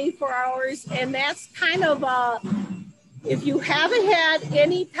like 24 hours, and that's kind of if you haven't had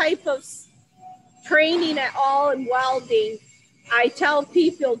any type of training at all in welding, I tell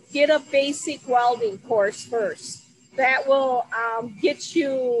people get a basic welding course first. That will get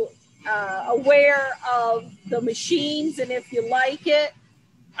you aware of the machines, and if you like it.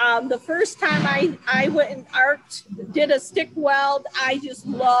 The first time I went and did a stick weld, I just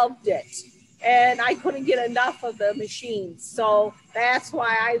loved it. And I couldn't get enough of the machines. So that's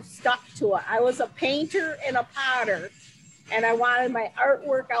why I've stuck to it. I was a painter and a potter, and I wanted my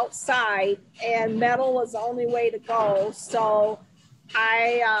artwork outside, and metal was the only way to go. So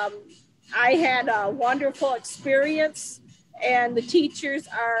I had a wonderful experience, and the teachers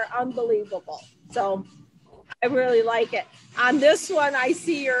are unbelievable. So I really like it. On this one, I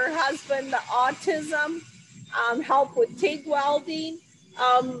see your husband, the autism, help with TIG welding.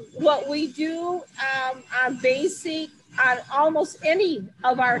 What we do on basic, on almost any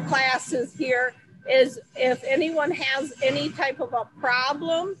of our classes here, is if anyone has any type of a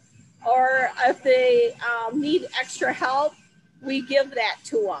problem, or if they need extra help, we give that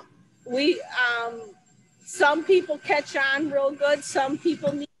to them. Some people catch on real good. Some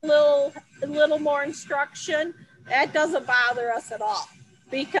people need a little more instruction. That doesn't bother us at all,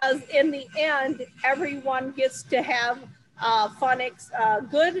 because in the end, everyone gets to have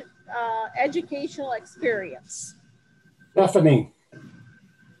good educational experience. Stephanie,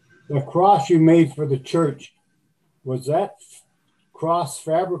 the cross you made for the church, was that cross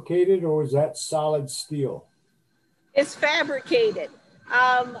fabricated or was that solid steel? It's fabricated.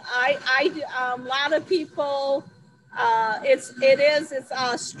 A lot of people, it's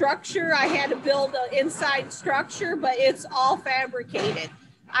a structure. I had to build an inside structure, but it's all fabricated.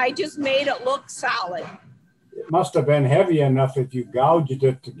 I just made it look solid. It must have been heavy enough if you gouged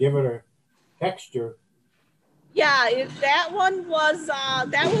it to give it a texture. Yeah, that one was,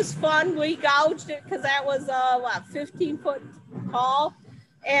 that was fun. We gouged it because that was 15 foot tall.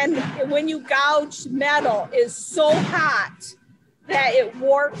 And when you gouge metal, it's so hot that it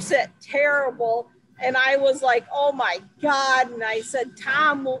warps it terrible. And I was like, oh my God. And I said,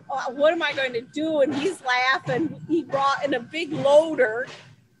 Tom, what am I going to do? And he's laughing. He brought in a big loader,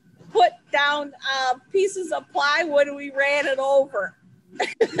 put down pieces of plywood, and we ran it over.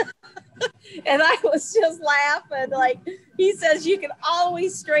 And I was just laughing. Like, he says, you can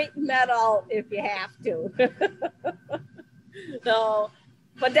always straighten metal if you have to. So,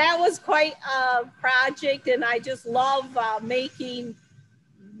 but that was quite a project, and I just love making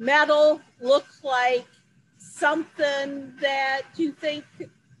metal look like something that you think,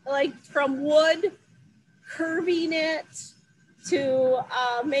 like from wood, curving it to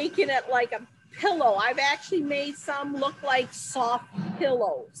making it like a pillow. I've actually made some look like soft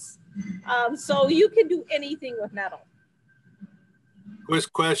pillows. So you can do anything with metal.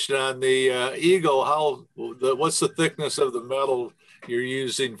 Quick question on the Eagle. What's the thickness of the metal you're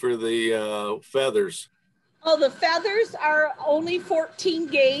using for the feathers? Oh, the feathers are only 14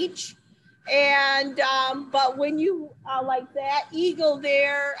 gauge. And, but when you like that Eagle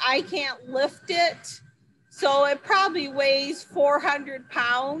there, I can't lift it. So it probably weighs 400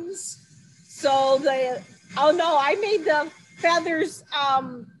 pounds. So oh no, I made the feathers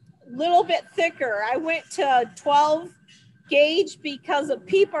little bit thicker. I went to 12 gauge because the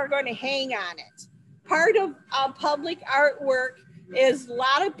people are going to hang on it. Part of public artwork is a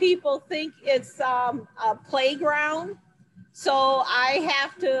lot of people think it's a playground. So I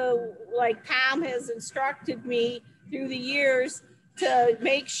have to, like Tom has instructed me, through the years to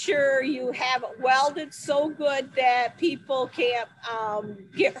make sure you have it welded so good that people can't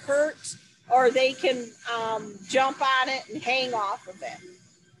get hurt, or they can jump on it and hang off of it.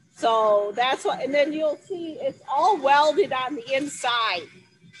 So that's what, and then you'll see it's all welded on the inside,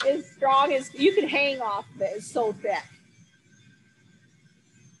 as strong as you can hang off of it. It's so thick.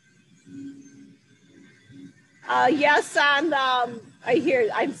 Yes, on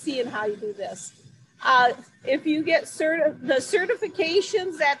I'm seeing how you do this. If you get the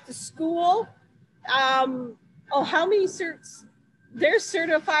certifications at the school, how many certs? They're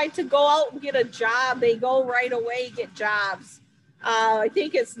certified to go out and get a job. They go right away, get jobs. I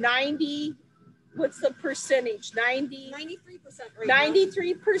think it's 90. What's the percentage? 93%. Right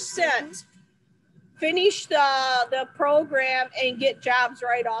 93% finish the program and get jobs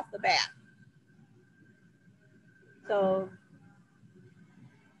right off the bat. So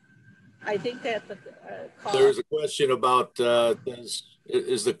I think that the cost. There's a question about is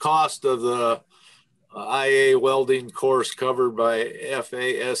the cost of the IA welding course covered by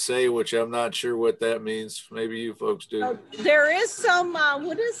FASA, which I'm not sure what that means. Maybe you folks do. There is some,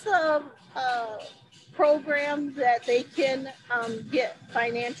 what is the program that they can get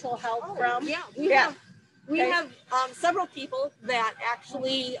financial help from? Yeah, we have several people that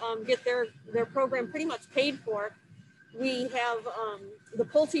actually get their program pretty much paid for. We have the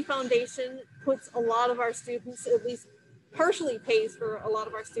Pulte Foundation puts a lot of our students, at least partially pays for a lot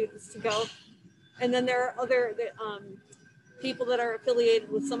of our students to go. And then there are other people that are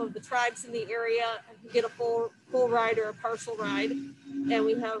affiliated with some of the tribes in the area who get a full ride or a partial ride. And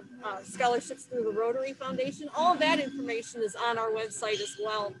we have scholarships through the Rotary Foundation. All of that information is on our website as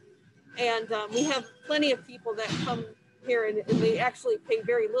well. And we have plenty of people that come here and they actually pay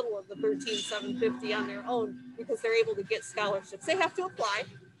very little of the $13,750 on their own because they're able to get scholarships. They have to apply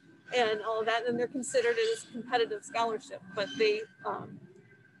and all of that, and they're considered as a competitive scholarship, but they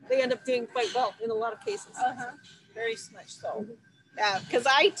end up doing quite well in a lot of cases. Very much so. Yeah, because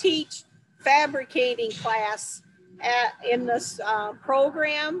I teach fabricating class in this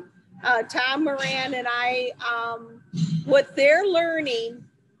program. Tom Moran and I, what they're learning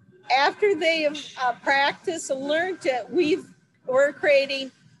after they have practiced and learned it, we're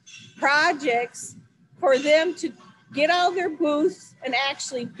creating projects for them to get out of their booths and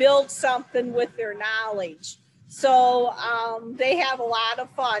actually build something with their knowledge. So they have a lot of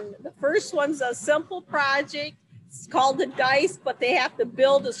fun. The first one's a simple project. It's called the dice, but they have to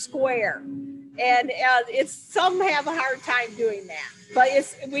build a square. And some have a hard time doing that. But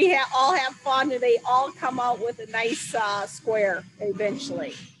all have fun, and they all come out with a nice square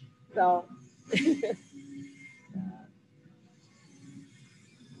eventually. So.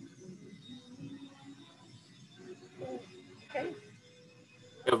 Okay.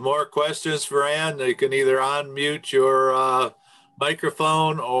 Have more questions for Ann? You can either unmute your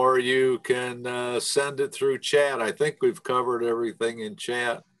microphone or you can send it through chat. I think we've covered everything in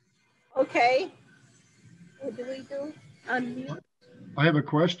chat. Okay. What do we do? Unmute? I have a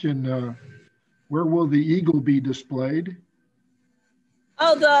question. Where will the eagle be displayed?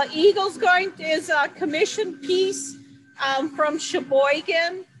 Oh, the eagle's is a commission piece from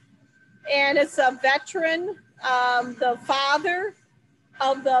Sheboygan, and it's a veteran. The father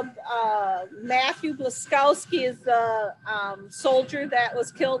of the Matthew Blaskowski is the soldier that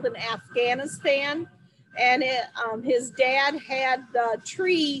was killed in Afghanistan, and his dad had the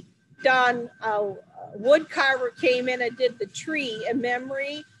tree done. A wood carver came in and did the tree in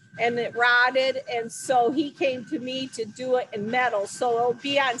memory, and it rotted, and so he came to me to do it in metal. So it'll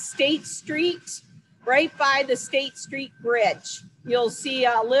be on State Street, right by the State Street Bridge. You'll see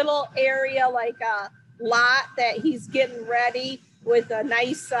a little area like a lot that he's getting ready with a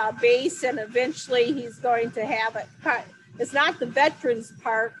nice base, and eventually he's going to have it. It's not the Veterans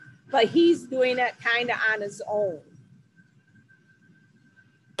Park, but he's doing it kind of on his own.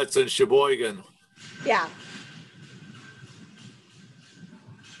 That's in Sheboygan. Yeah.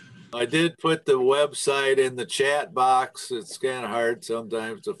 I did put the website in the chat box. It's kind of hard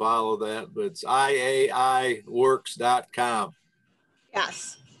sometimes to follow that, but it's iaiworks.com.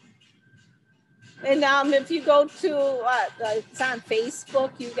 Yes. And if you go to, it's on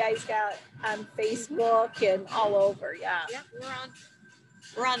Facebook, you guys got on Facebook and all over, yeah. Yeah,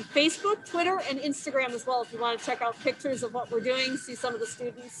 we're on Facebook, Twitter, and Instagram as well. If you want to check out pictures of what we're doing, see some of the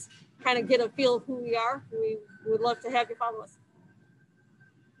students, kind of get a feel of who we are. We would love to have you follow us.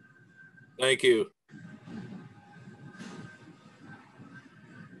 Thank you.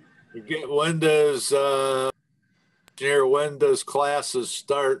 When does classes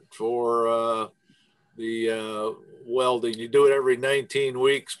start for the welding? You do it every 19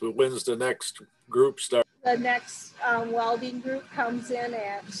 weeks, but when's the next group start? the next welding group comes in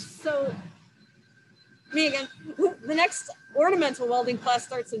at. So, Megan, the next ornamental welding class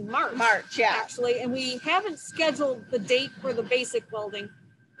starts in March. March, yeah. Actually, and we haven't scheduled the date for the basic welding.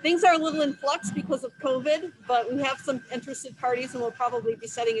 Things are a little in flux because of COVID, but we have some interested parties and we'll probably be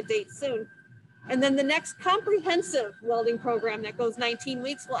setting a date soon. And then the next comprehensive welding program that goes 19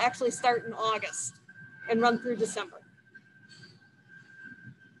 weeks will actually start in August and run through December.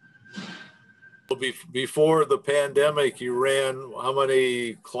 Before the pandemic, you ran how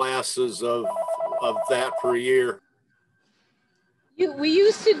many classes of that per year? We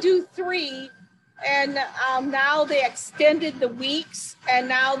used to do 3, and now they extended the weeks, and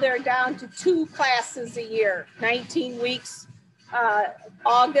now they're down to 2 classes a year, 19 weeks,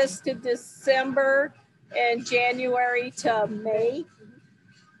 August to December, and January to May.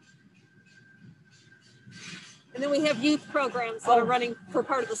 And then we have youth programs that are running for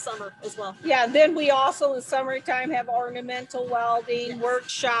part of the summer as well. Yeah, then we also in the summertime have ornamental welding,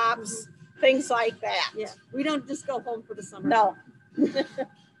 workshops, things like that. Yeah, we don't just go home for the summer. No.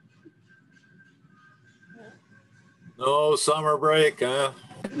 No summer break, huh?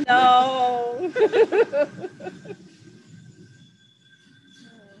 No.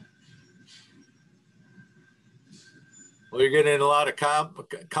 Well, you're getting a lot of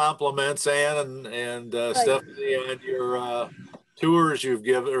compliments, Ann and Stephanie, on your tours you've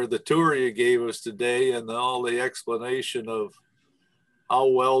given, or the tour you gave us today, and all the explanation of how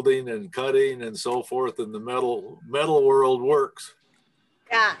welding and cutting and so forth in the metal world works.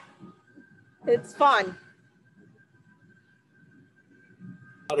 Yeah, it's fun.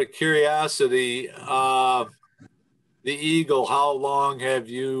 Out of curiosity, the Eagle, how long have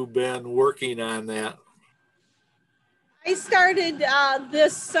you been working on that? I started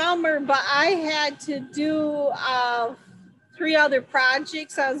this summer, but I had to do 3 other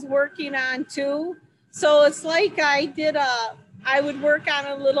projects I was working on too. So it's like I would work on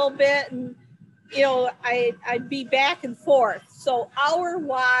a little bit, and you know, I'd be back and forth. So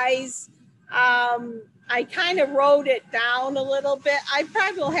hour-wise, I kind of wrote it down a little bit. I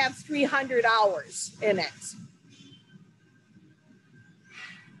probably will have 300 hours in it.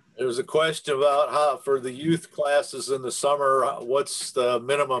 There was a question about how, for the youth classes in the summer, what's the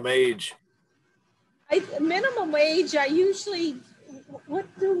minimum age? Minimum wage, I usually, what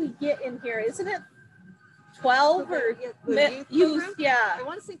do we get in here? Isn't it 12 or youth? Yeah. I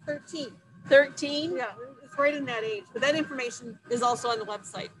want to say 13. 13? Yeah, it's right in that age, but that information is also on the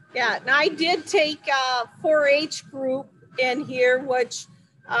website. Yeah, and I did take a 4-H group in here, which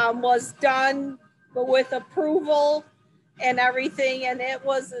was done with approval and everything, and it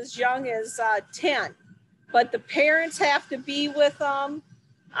was as young as 10. But the parents have to be with them.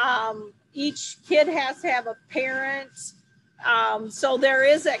 Each kid has to have a parent. So there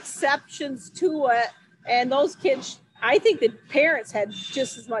is exceptions to it. And those kids, I think the parents had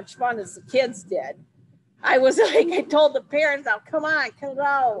just as much fun as the kids did. I was like, I told the parents, "Oh, come on, come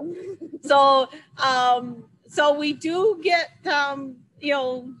on." So we do get, you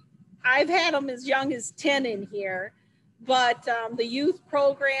know, I've had them as young as 10 in here. But the youth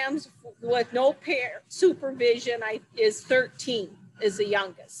programs with no supervision is 13 is the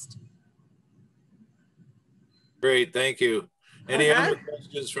youngest. Great, thank you. Any other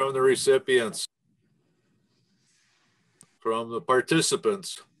questions from the recipients? From the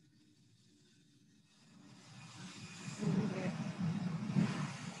participants?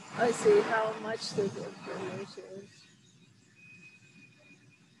 I see how much the information is.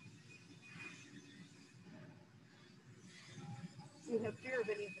 You have fear of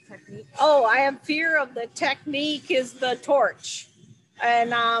any of the techniques? Oh, I have fear of the technique is the torch.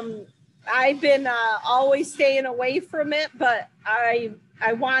 And I've been always staying away from it, but I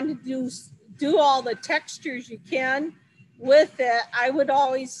want to do all the textures you can with it. I would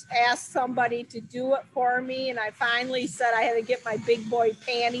always ask somebody to do it for me, and I finally said I had to get my big boy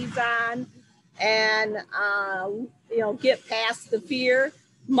panties on and you know, get past the fear.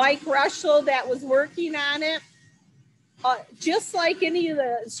 Mike Russell, that was working on it, just like any of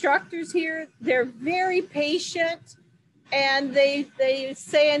the instructors here, they're very patient, and they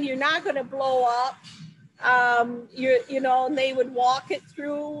saying you're not going to blow up. You know, and they would walk it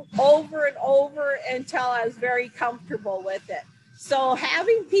through over and over until I was very comfortable with it. So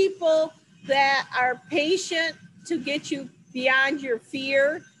having people that are patient to get you beyond your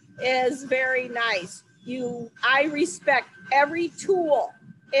fear is very nice. I respect every tool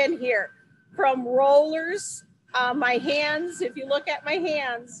in here, from rollers. My hands, if you look at my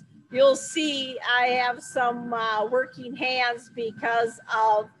hands, you'll see I have some working hands because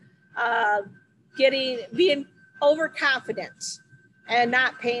of being overconfident and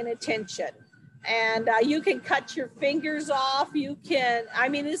not paying attention. And you can cut your fingers off. You can, I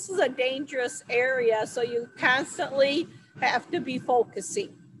mean, this is a dangerous area, so you constantly have to be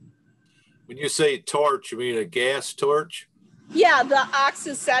focusing. When you say torch, you mean a gas torch? Yeah, the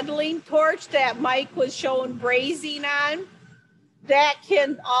oxyacetylene torch that Mike was showing brazing on, that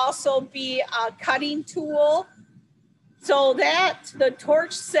can also be a cutting tool. So that, the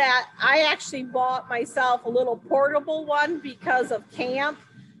torch set, I actually bought myself a little portable one because of camp,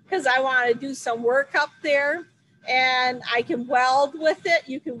 because I want to do some work up there, and I can weld with it.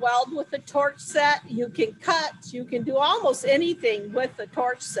 You can weld with the torch set, you can cut, you can do almost anything with the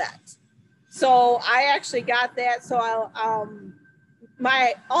torch set. So I actually got that, so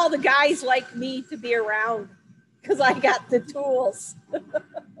all the guys like me to be around because I got the tools.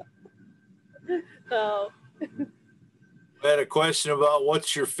 So. I had a question about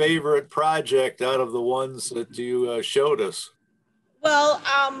what's your favorite project out of the ones that you showed us? Well,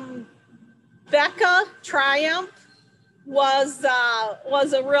 Becca Triumph was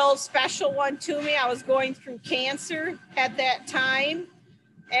a real special one to me. I was going through cancer at that time,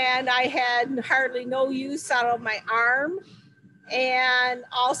 and I had hardly no use out of my arm, and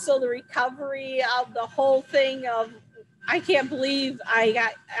also the recovery of the whole thing of, I can't believe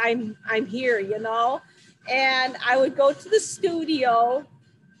I'm here, you know. And I would go to the studio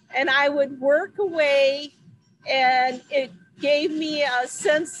and I would work away, and it gave me a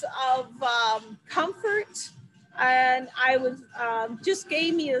sense of comfort, and I was just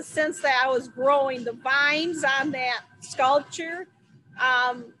gave me a sense that I was growing. The vines on that sculpture,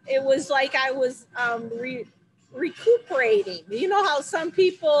 it was like I was recuperating. You know how some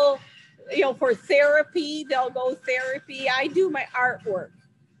people, you know, for therapy, they'll go therapy. I do my artwork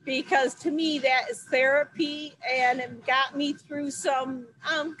because to me that is therapy, and it got me through some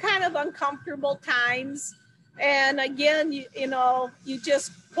kind of uncomfortable times. And again, you know, you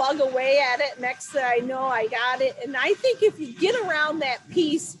just plug away at it. Next thing I know, I got it. And I think if you get around that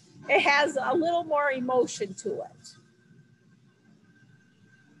piece, it has a little more emotion to it.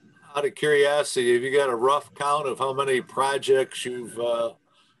 Out of curiosity, have you got a rough count of how many projects you've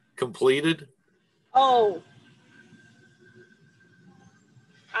completed? Oh,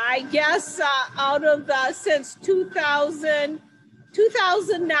 I guess out of the, since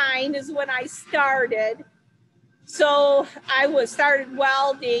 2009 is when I started. So I started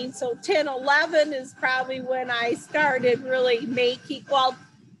welding. So 10, 11 is probably when I started really making, well,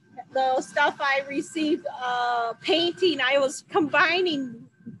 the stuff I received, painting, I was combining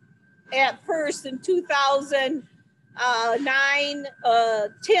at first in 2009,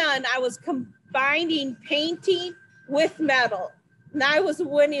 10, I was combining painting with metal. And I was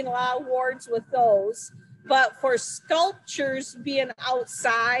winning a lot of awards with those. But for sculptures being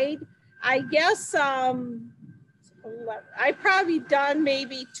outside, I guess I probably done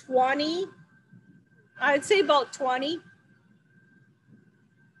maybe 20. I'd say about 20.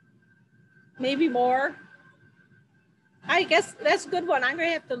 Maybe more. I guess that's a good one. I'm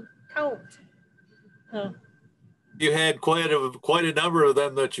gonna have to count. Oh. You had quite a number of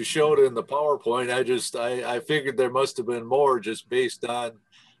them that you showed in the PowerPoint. I figured there must have been more just based on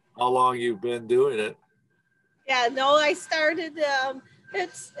how long you've been doing it. Yeah, no, I started,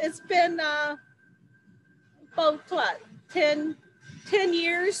 it's been about what, 10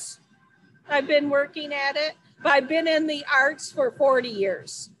 years I've been working at it, but I've been in the arts for 40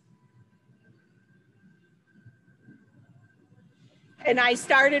 years. And I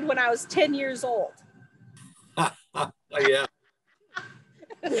started when I was 10 years old. Yeah.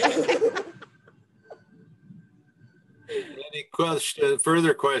 Any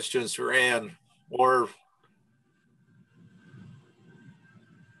further questions for Ann? Or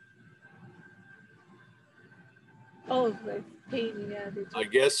oh, painting, yeah. I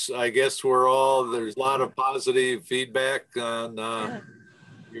guess we're all, there's a lot of positive feedback on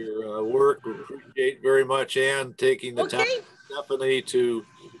your work. We appreciate very much, Ann, taking the time, Stephanie, to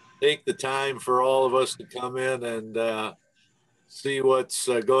take the time for all of us to come in and see what's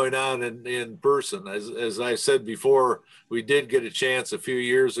going on in person. As I said before, we did get a chance a few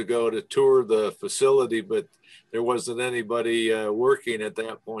years ago to tour the facility, but there wasn't anybody working at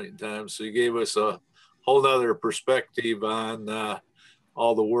that point in time. So you gave us a whole nother perspective on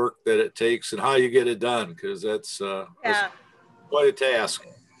all the work that it takes and how you get it done, because that's quite a task.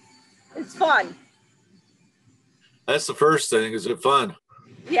 It's fun. That's the first thing. Is it fun?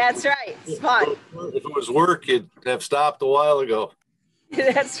 Yeah, that's right. It's fun. If it was work, you'd have stopped a while ago.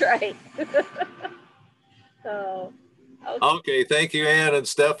 That's right. So, okay. Thank you, Ann and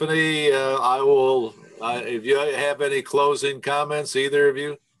Stephanie. I will, if you have any closing comments, either of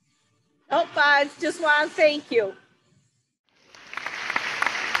you. Nope, I just want to thank you.